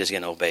 I'm just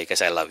going to obey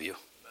because I love you.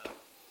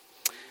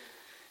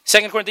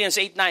 2 Corinthians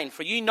 8:9,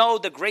 for you know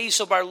the grace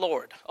of our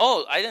Lord.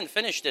 Oh, I didn't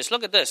finish this.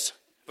 Look at this.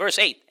 Verse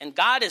 8, and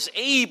God is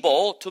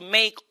able to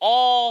make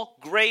all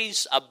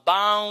grace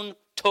abound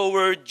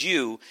toward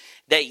you,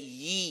 that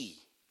ye,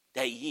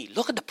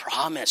 look at the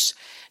promise,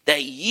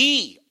 that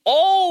ye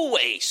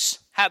always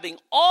having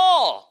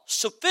all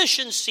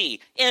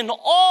sufficiency in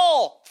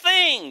all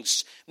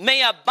things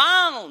may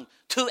abound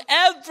to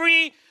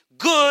every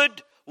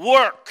good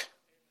work.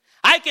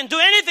 I can do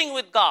anything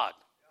with God.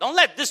 Don't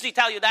let Disney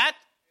tell you that.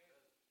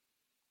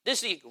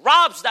 Disney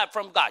robs that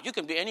from God. You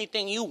can be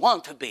anything you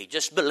want to be.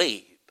 Just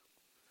believe.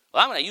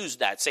 Well, I'm going to use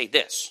that. Say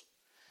this.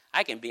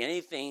 I can be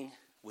anything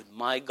with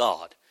my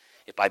God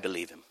if I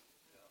believe him.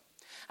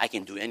 I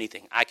can do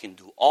anything. I can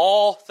do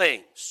all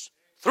things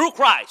through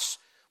Christ,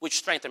 which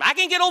strengthens me. I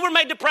can get over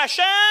my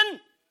depression.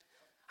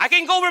 I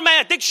can get over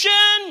my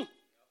addiction.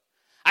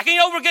 I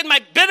can get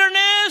my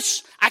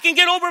bitterness. I can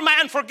get over my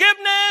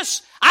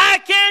unforgiveness. I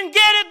can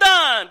get it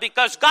done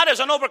because God is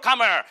an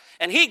overcomer.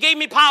 And he gave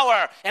me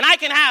power. And I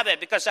can have it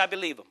because I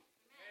believe him.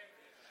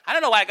 I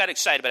don't know why I got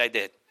excited, but I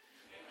did.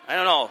 I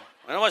don't know.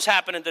 I don't know what's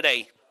happening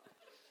today.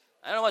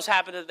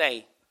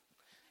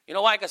 You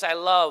know why? Because I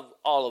love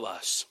all of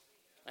us.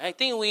 I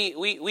think we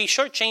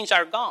shortchange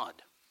our God.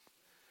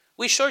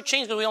 We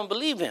shortchange because we don't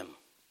believe him.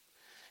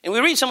 And we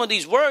read some of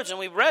these words and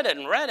we've read it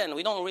and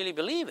we don't really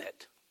believe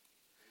it.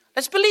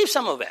 Let's believe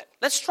some of it.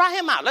 Let's try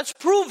him out. Let's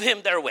prove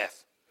him therewith.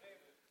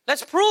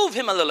 Let's prove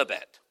him a little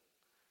bit.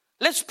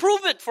 Let's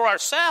prove it for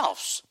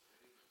ourselves.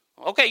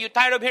 Okay, you're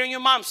tired of hearing your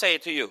mom say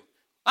it to you.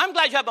 I'm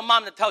glad you have a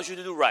mom that tells you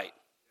to do right.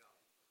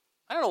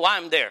 I don't know why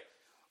I'm there.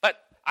 But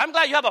I'm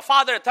glad you have a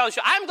father that tells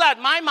you. I'm glad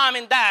my mom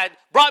and dad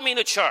brought me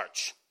to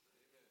church.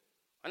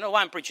 I don't know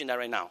why I'm preaching that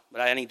right now,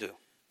 but I need to.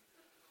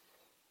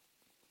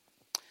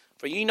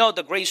 For you know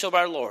the grace of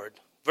our Lord.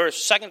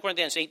 Verse 2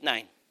 Corinthians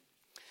 8:9.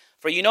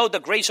 For you know the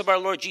grace of our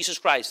Lord Jesus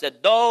Christ,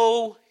 that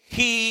though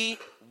he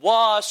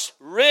was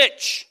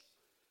rich,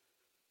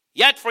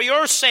 yet for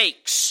your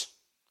sakes,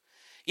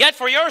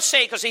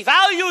 because he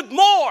valued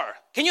more.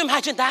 Can you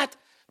imagine that?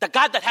 The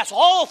God that has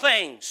all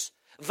things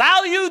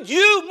valued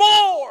you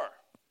more.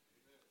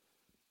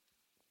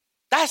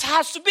 That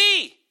has to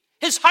be.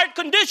 His heart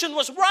condition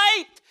was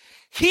right.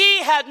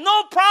 He had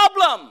no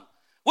problem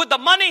with the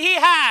money he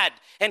had.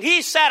 And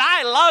he said,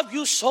 I love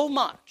you so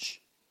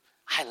much.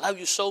 I love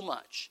you so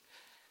much.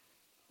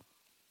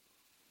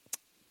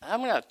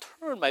 I'm going to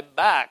turn my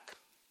back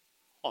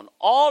on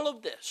all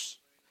of this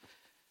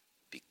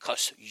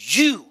because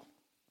you,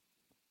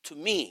 to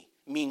me,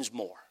 means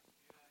more.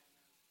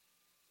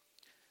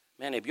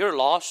 Man, if you're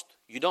lost,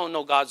 you don't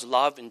know God's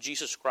love in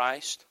Jesus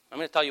Christ, I'm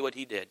going to tell you what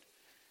he did.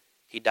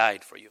 He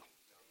died for you.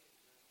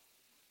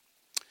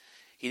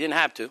 He didn't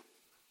have to.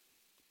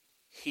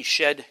 He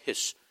shed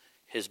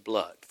his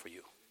blood for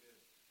you.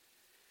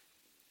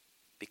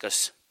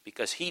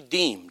 Because he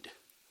deemed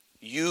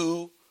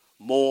you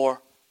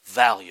more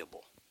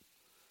valuable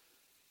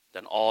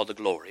than all the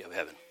glory of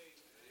heaven.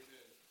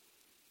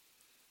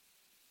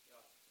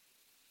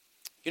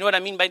 You know what I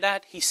mean by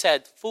that? He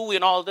said, fool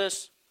in all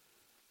this.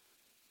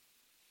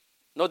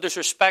 No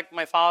disrespect,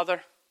 my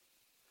father.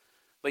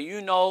 But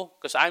you know,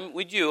 because I'm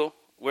with you,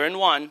 we're in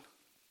one.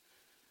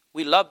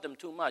 We love them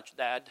too much,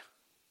 Dad.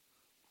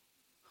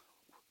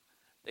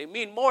 They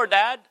mean more,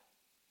 Dad.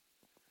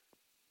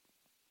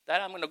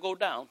 Dad, I'm going to go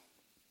down.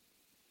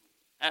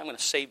 I'm going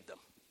to save them.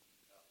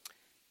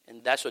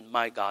 And that's what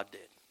my God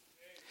did.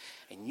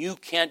 And you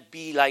can't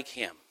be like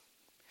him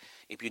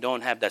if you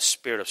don't have that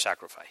spirit of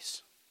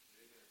sacrifice.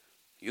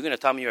 You're going to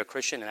tell me you're a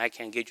Christian and I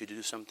can't get you to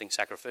do something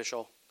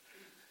sacrificial?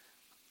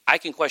 I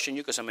can question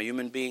you because I'm a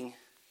human being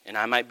and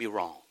I might be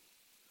wrong.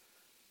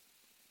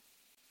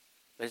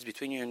 But it's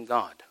between you and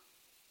God.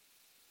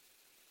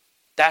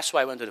 That's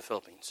why I went to the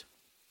Philippines.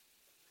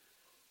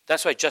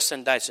 That's why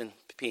Justin dies in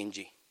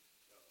PNG.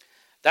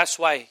 That's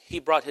why he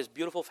brought his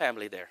beautiful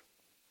family there.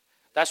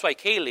 That's why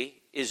Kaylee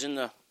is in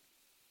the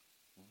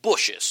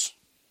bushes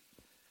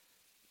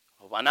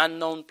of an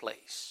unknown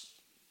place.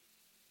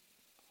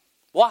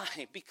 Why?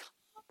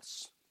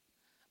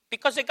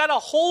 Because they got a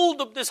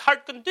hold of this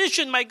heart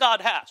condition my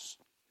God has.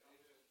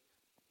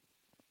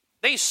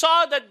 They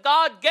saw that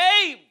God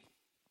gave.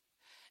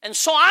 And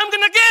so I'm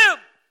going to give.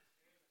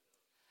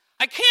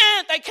 I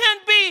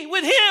can't be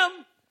with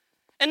him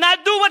and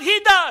not do what he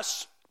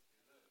does.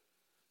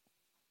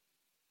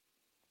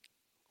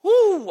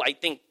 Whoo, I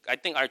think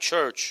our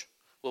church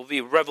will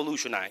be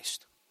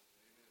revolutionized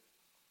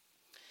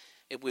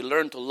if we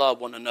learn to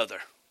love one another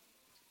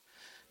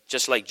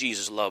just like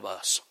Jesus loved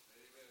us.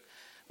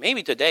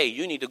 Maybe today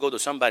you need to go to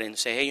somebody and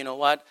say, hey, you know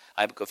what?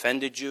 I've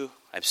offended you.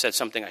 I've said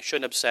something I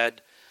shouldn't have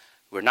said.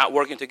 We're not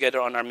working together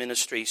on our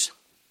ministries.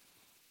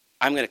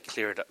 I'm going to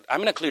clear it up. I'm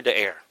going to clear the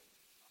air.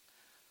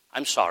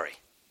 I'm sorry.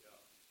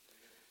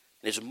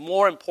 It's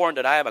more important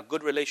that I have a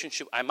good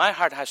relationship. My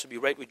heart has to be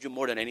right with you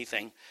more than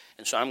anything.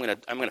 And so I'm going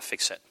to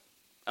fix it.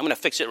 I'm going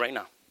to fix it right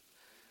now.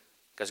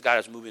 Because God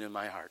is moving in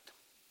my heart.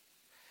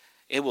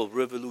 It will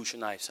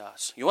revolutionize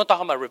us. You want to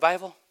talk about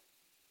revival?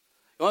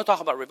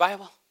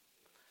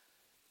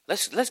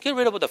 Let's get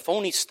rid of the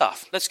phony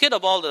stuff. Let's get rid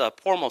of all the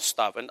formal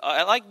stuff. And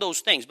I like those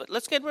things. But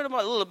let's get rid of it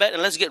a little bit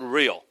and let's get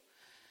real.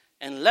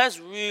 And let's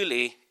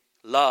really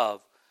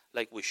love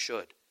like we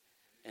should.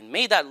 And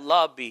may that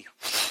love be...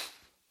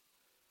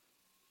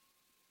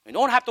 We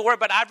don't have to worry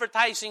about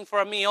advertising for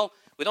a meal.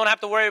 We don't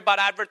have to worry about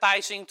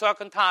advertising to a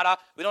cantata.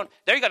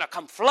 They're going to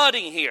come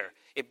flooding here.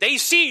 If they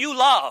see you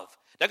love,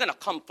 they're going to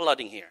come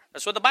flooding here.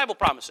 That's what the Bible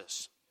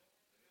promises.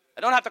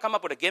 I don't have to come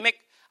up with a gimmick.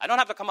 I don't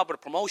have to come up with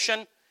a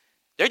promotion.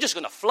 They're just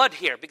going to flood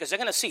here because they're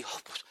going to see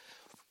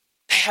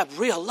they have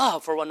real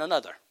love for one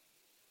another.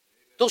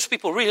 Those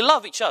people really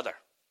love each other.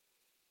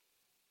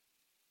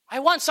 I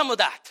want some of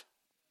that.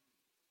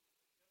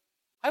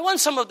 I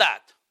want some of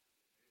that.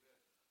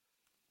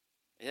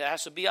 It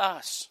has to be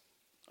us,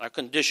 our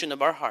condition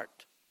of our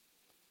heart.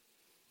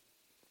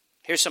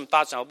 Here's some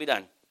thoughts and I'll be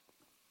done.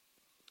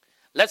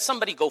 Let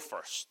somebody go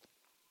first.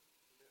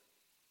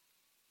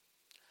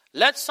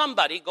 Let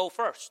somebody go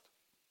first.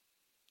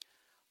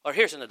 Or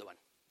here's another one.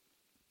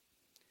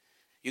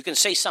 You can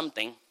say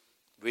something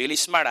really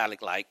smart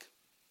aleck like,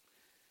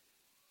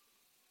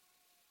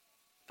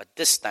 but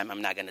this time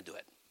I'm not going to do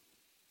it.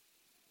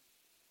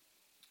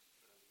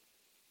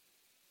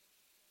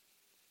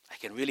 I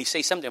can really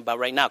say something about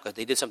right now because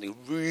they did something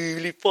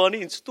really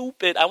funny and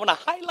stupid. I want to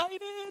highlight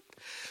it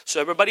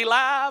so everybody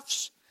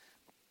laughs.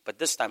 But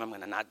this time I'm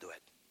going to not do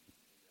it.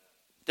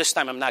 This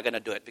time I'm not going to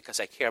do it because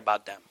I care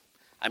about them.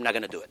 I'm not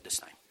going to do it this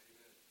time.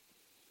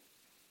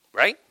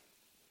 Right?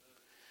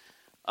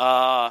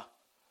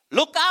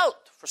 Look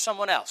out for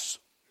someone else.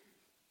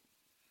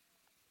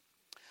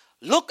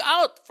 Look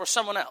out for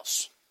someone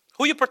else.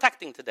 Who are you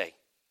protecting today?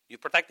 You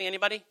protecting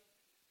anybody?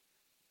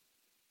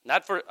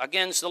 Not for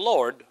against the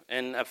Lord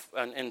and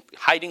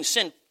hiding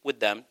sin with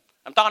them.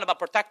 I'm talking about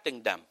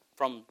protecting them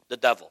from the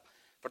devil.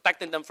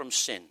 Protecting them from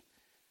sin.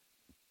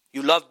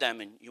 You love them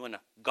and you want to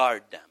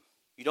guard them.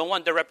 You don't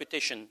want their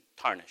reputation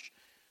tarnished.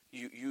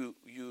 You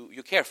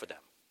care for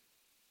them.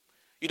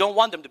 You don't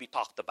want them to be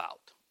talked about.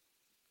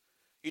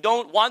 You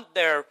don't want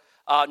their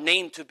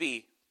name to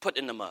be put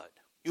in the mud.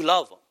 You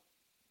love them.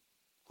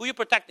 Who are you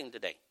protecting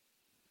today?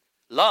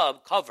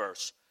 Love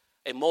covers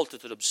a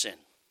multitude of sin.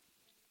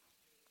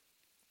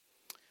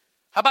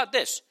 How about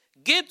this?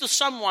 Give to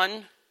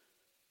someone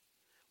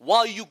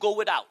while you go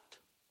without.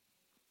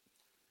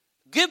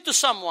 Give to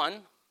someone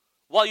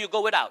while you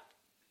go without.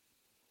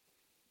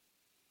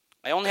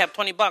 I only have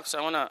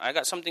 $20. I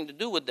got something to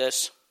do with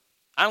this.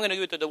 I'm going to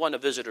give it to one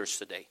of the visitors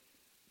today.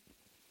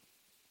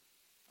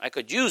 I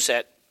could use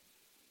it.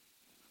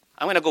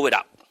 I'm going to go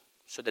without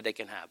so that they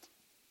can have.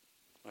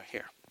 Right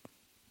here.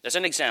 There's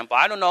an example.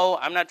 I don't know.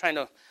 I'm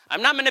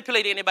not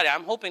manipulating anybody.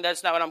 I'm hoping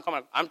that's not what I'm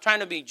coming. I'm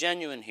trying to be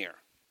genuine here.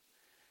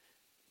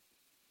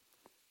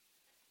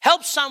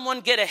 Help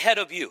someone get ahead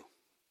of you.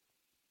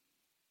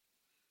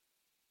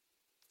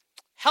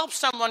 Help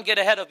someone get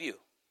ahead of you.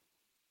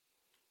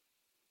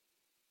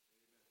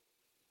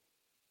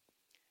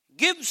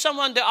 Give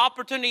someone the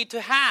opportunity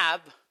to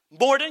have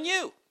more than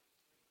you.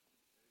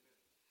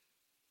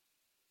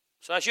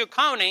 So as you're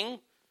counting,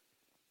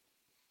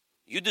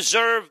 you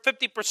deserve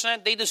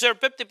 50%, they deserve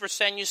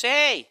 50%. You say,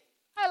 hey,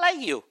 I like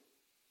you.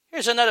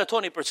 Here's another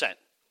 20%.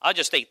 I'll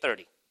just take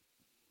 30.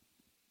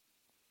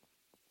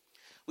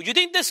 Would you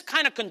think this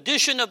kind of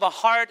condition of a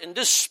heart and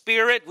this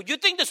spirit, would you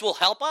think this will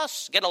help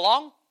us get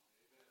along?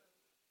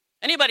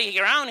 Anybody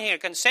around here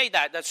can say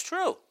that. That's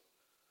true.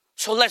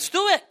 So let's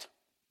do it.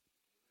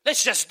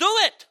 Let's just do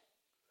it.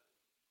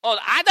 Oh,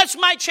 that's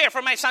my chair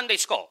for my Sunday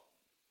school.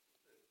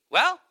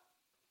 Well,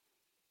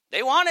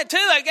 they want it too,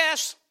 I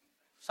guess.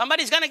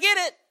 Somebody's going to get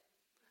it.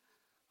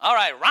 All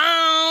right,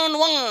 round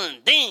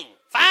one, ding,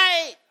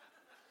 fight.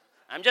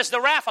 I'm just the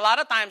ref. A lot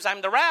of times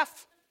I'm the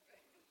ref.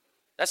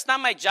 That's not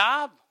my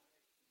job.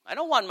 I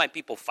don't want my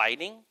people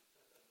fighting.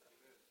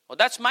 Well,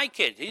 that's my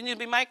kid. He needs to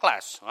be my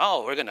class.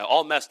 Oh, we're going to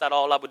all mess that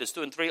all up with this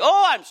 2 and 3.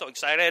 Oh, I'm so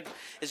excited.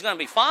 It's going to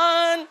be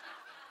fun.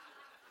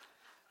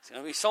 It's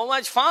going to be so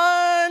much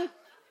fun.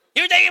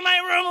 You're taking my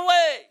room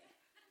away.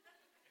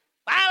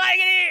 I like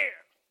it here.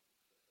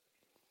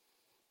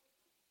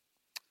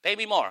 Pay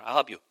me more. I'll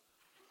help you.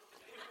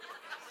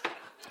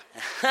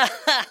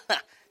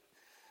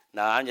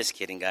 No, I'm just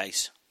kidding,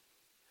 guys.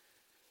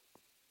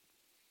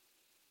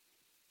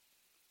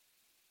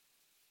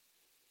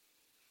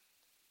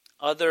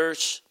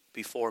 Others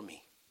before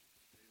me.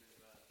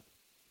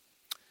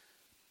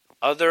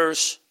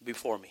 Others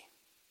before me.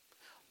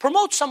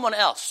 Promote someone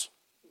else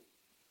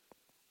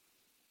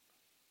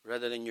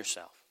rather than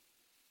yourself.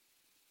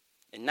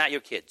 And not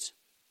your kids.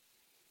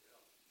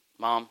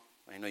 Mom,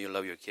 I know you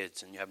love your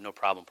kids and you have no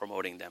problem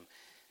promoting them.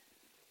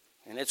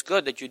 And it's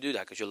good that you do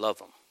that because you love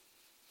them.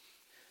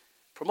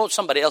 Promote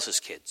somebody else's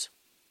kids.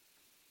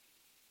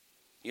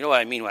 You know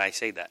what I mean when I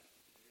say that.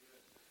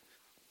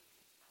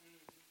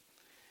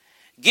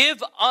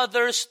 Give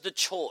others the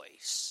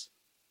choice.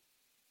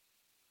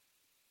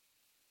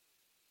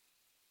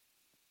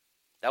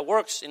 That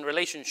works in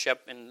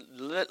relationship and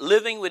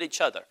living with each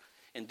other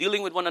and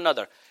dealing with one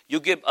another. You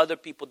give other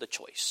people the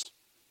choice.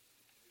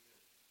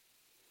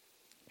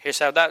 Here's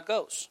how that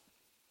goes.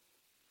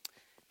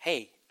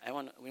 Hey,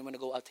 we want to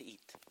go out to eat.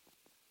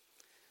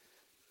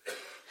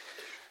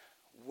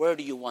 Where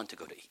do you want to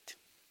go to eat?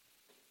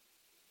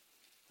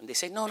 And they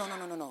say, no.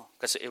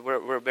 Because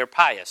we're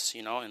pious,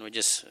 and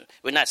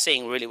we're not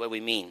saying really what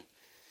we mean.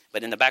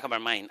 But in the back of our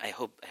mind, I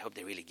hope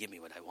they really give me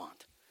what I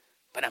want.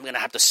 But I'm going to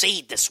have to say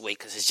it this way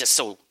because it's just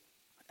so,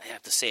 I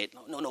have to say it.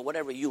 No,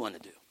 whatever you want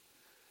to do.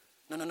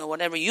 No,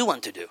 whatever you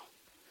want to do.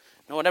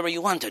 No, whatever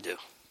you want to do.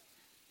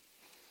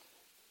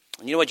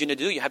 And you know what you need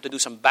to do? You have to do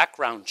some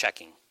background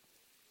checking.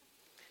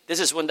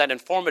 This is when that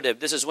informative,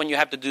 this is when you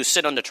have to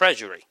sit on the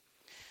treasury.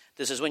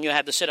 This is when you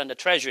have to sit on the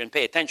treasury and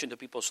pay attention to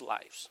people's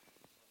lives.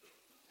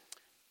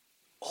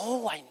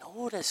 Oh, I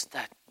noticed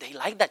that they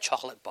like that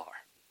chocolate bar.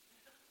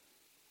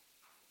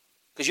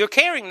 Because you're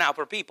caring now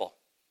for people.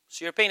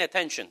 So you're paying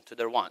attention to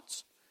their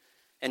wants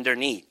and their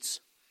needs.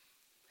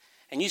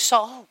 And you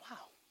saw, oh, wow.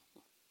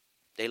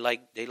 They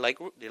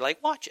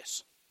like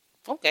watches.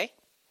 Okay.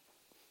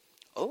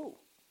 Oh,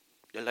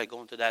 they like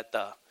going to that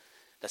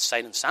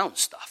sight and sound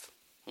stuff.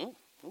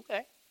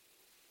 Okay.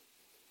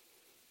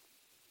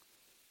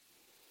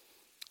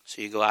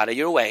 So you go out of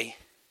your way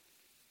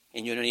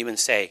and you don't even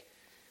say,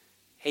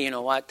 hey, you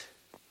know what?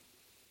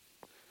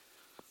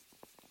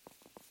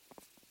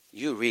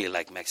 You really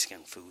like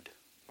Mexican food.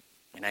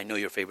 And I know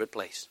your favorite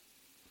place.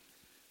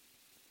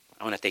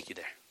 I want to take you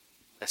there.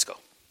 Let's go.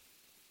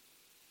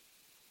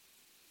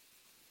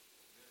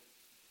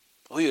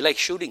 Oh, you like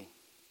shooting?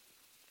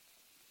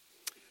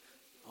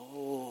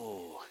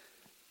 Oh.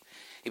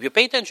 If you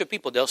pay attention to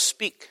people, they'll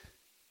speak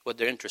what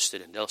they're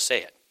interested in. They'll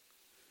say it.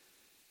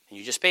 And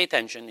you just pay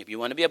attention. If you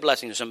want to be a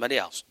blessing to somebody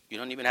else, you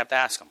don't even have to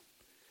ask them.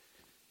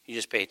 You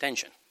just pay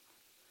attention.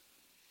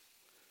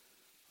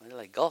 Well, they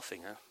like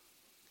golfing, huh?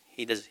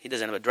 He doesn't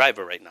have a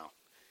driver right now.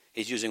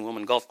 He's using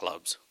women golf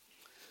clubs.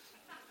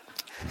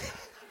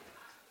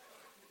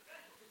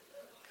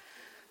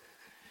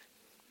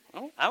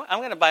 Well, I'm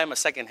going to buy him a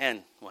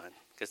second-hand one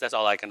because that's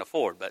all I can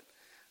afford. But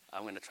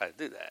I'm going to try to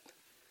do that.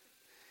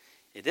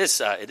 It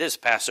is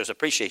Pastor's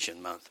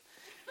Appreciation Month.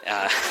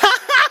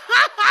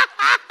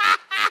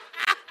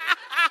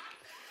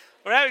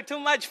 We're having too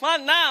much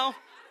fun now.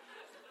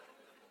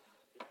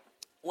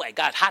 Oh, I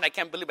got hot. I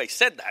can't believe I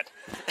said that.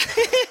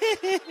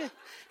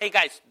 Hey,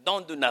 guys,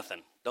 don't do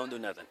nothing. Don't do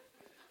nothing.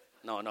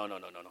 No.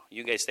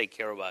 You guys take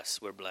care of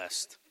us. We're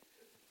blessed.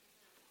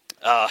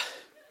 I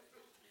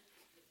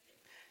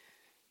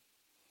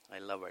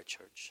love our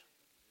church.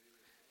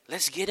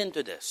 Let's get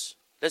into this.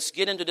 Let's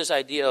get into this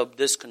idea of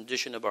this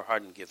condition of our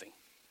heart in giving.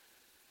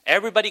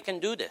 Everybody can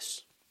do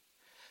this.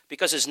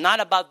 Because it's not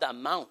about the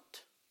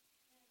amount.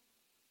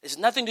 It's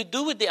nothing to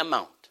do with the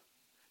amount.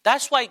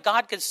 That's why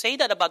God can say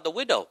that about the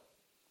widow.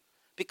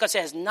 Because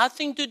it has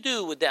nothing to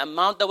do with the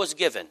amount that was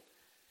given.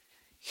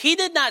 He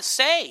did not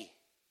say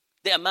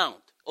the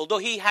amount. Although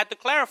he had to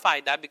clarify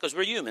that because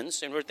we're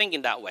humans and we're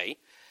thinking that way.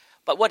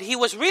 But what he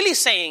was really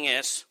saying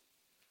is,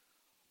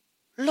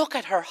 look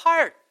at her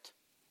heart.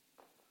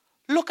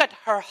 Look at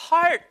her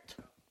heart.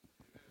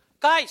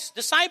 Guys,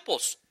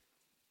 disciples,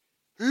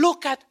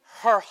 look at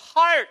her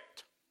heart.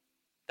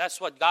 That's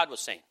what God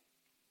was saying.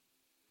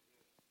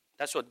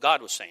 That's what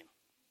God was saying.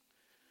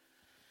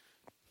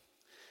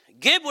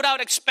 Give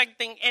without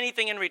expecting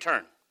anything in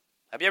return.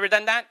 Have you ever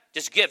done that?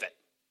 Just give it.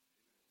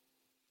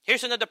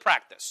 Here's another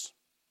practice.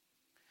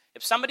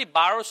 If somebody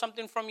borrows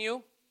something from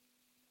you,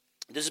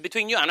 this is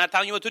between you. I'm not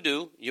telling you what to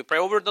do. You pray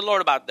over the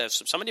Lord about this.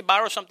 If somebody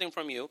borrows something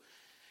from you,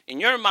 in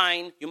your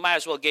mind, you might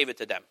as well give it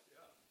to them.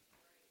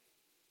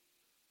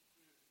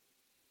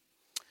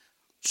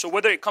 So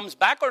whether it comes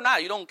back or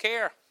not, you don't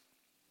care.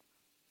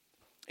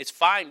 It's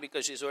fine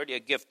because it's already a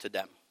gift to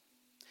them.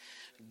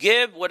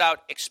 Give without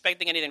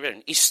expecting anything in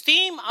return.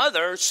 Esteem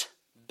others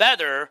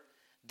better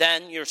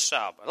than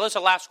yourself. That's the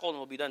last call and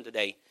we'll be done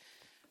today.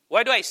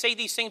 Why do I say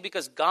these things?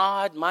 Because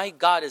God, my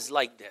God, is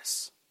like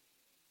this.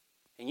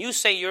 And you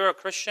say you're a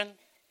Christian.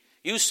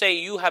 You say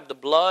you have the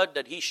blood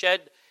that he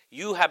shed.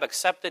 You have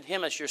accepted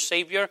him as your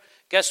Savior.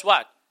 Guess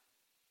what?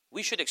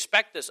 We should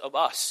expect this of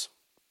us.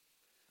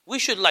 You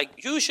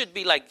should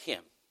be like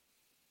him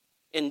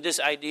in this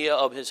idea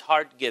of his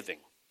heart giving.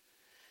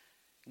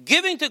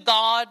 Giving to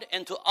God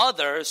and to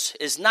others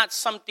is not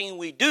something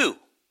we do.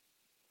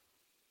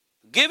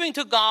 Giving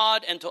to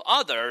God and to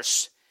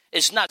others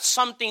is not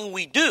something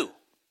we do.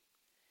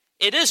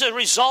 It is a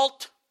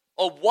result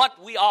of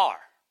what we are.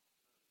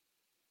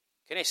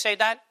 Can I say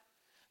that?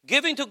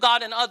 Giving to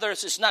God and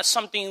others is not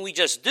something we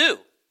just do.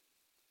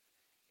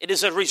 It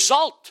is a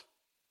result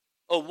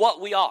of what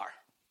we are.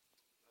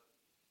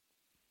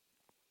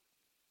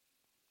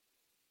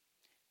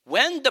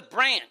 When the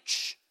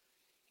branch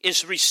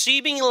is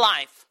receiving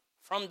life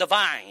from the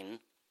vine,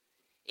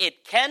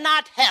 it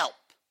cannot help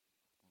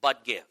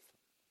but give.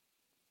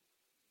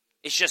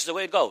 It's just the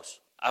way it goes.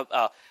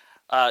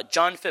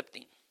 John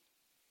 15.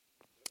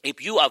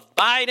 If you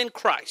abide in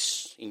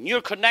Christ, and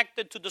you're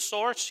connected to the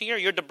source here,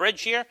 you're the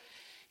bridge here,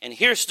 and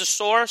here's the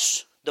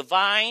source, the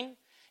vine,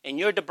 and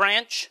you're the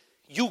branch,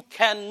 you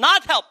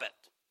cannot help it.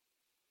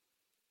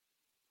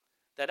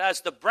 That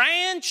as the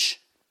branch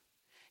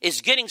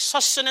is getting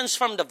sustenance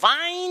from the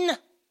vine,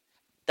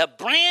 the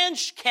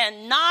branch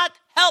cannot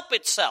help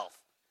itself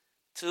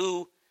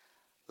to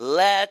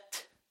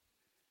let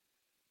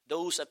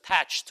those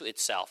attached to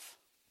itself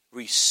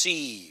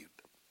receive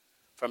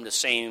from the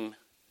same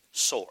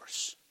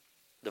source,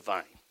 the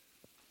vine.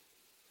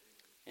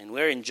 And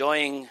we're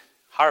enjoying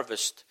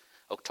harvest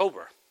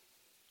October.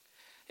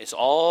 It's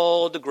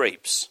all the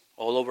grapes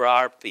all over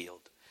our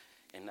field.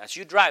 And as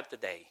you drive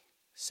today,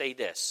 say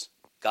this: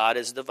 God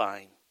is the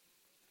vine.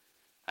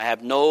 I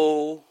have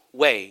no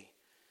way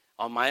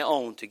on my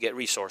own to get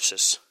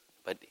resources,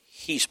 but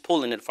He's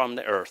pulling it from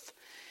the earth,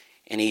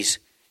 and He's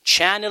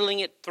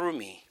channeling it through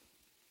me,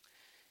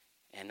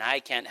 and I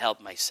can't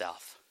help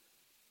myself.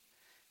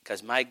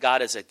 Because my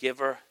God as a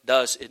giver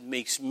it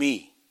makes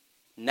me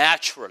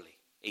naturally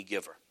a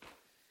giver.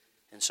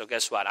 And so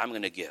guess what? I'm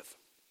going to give.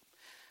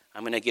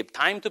 I'm going to give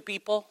time to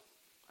people.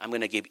 I'm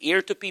going to give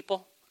ear to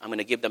people. I'm going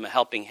to give them a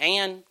helping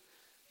hand.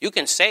 You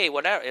can say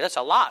whatever. That's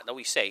a lot that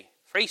we say.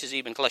 Phrases,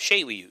 even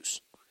cliche we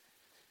use.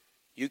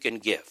 You can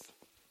give.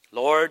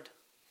 Lord,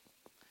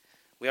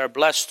 we are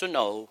blessed to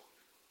know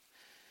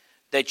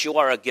that you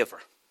are a giver.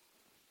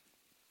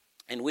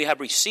 And we have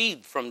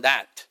received from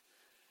that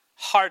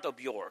heart of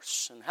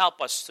yours. And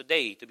help us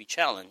today to be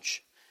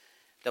challenged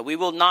that we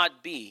will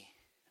not be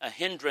a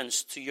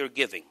hindrance to your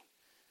giving,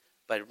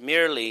 but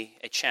merely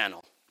a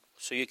channel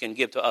so you can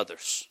give to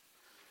others.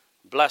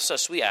 Bless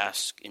us, we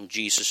ask, in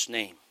Jesus'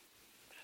 name.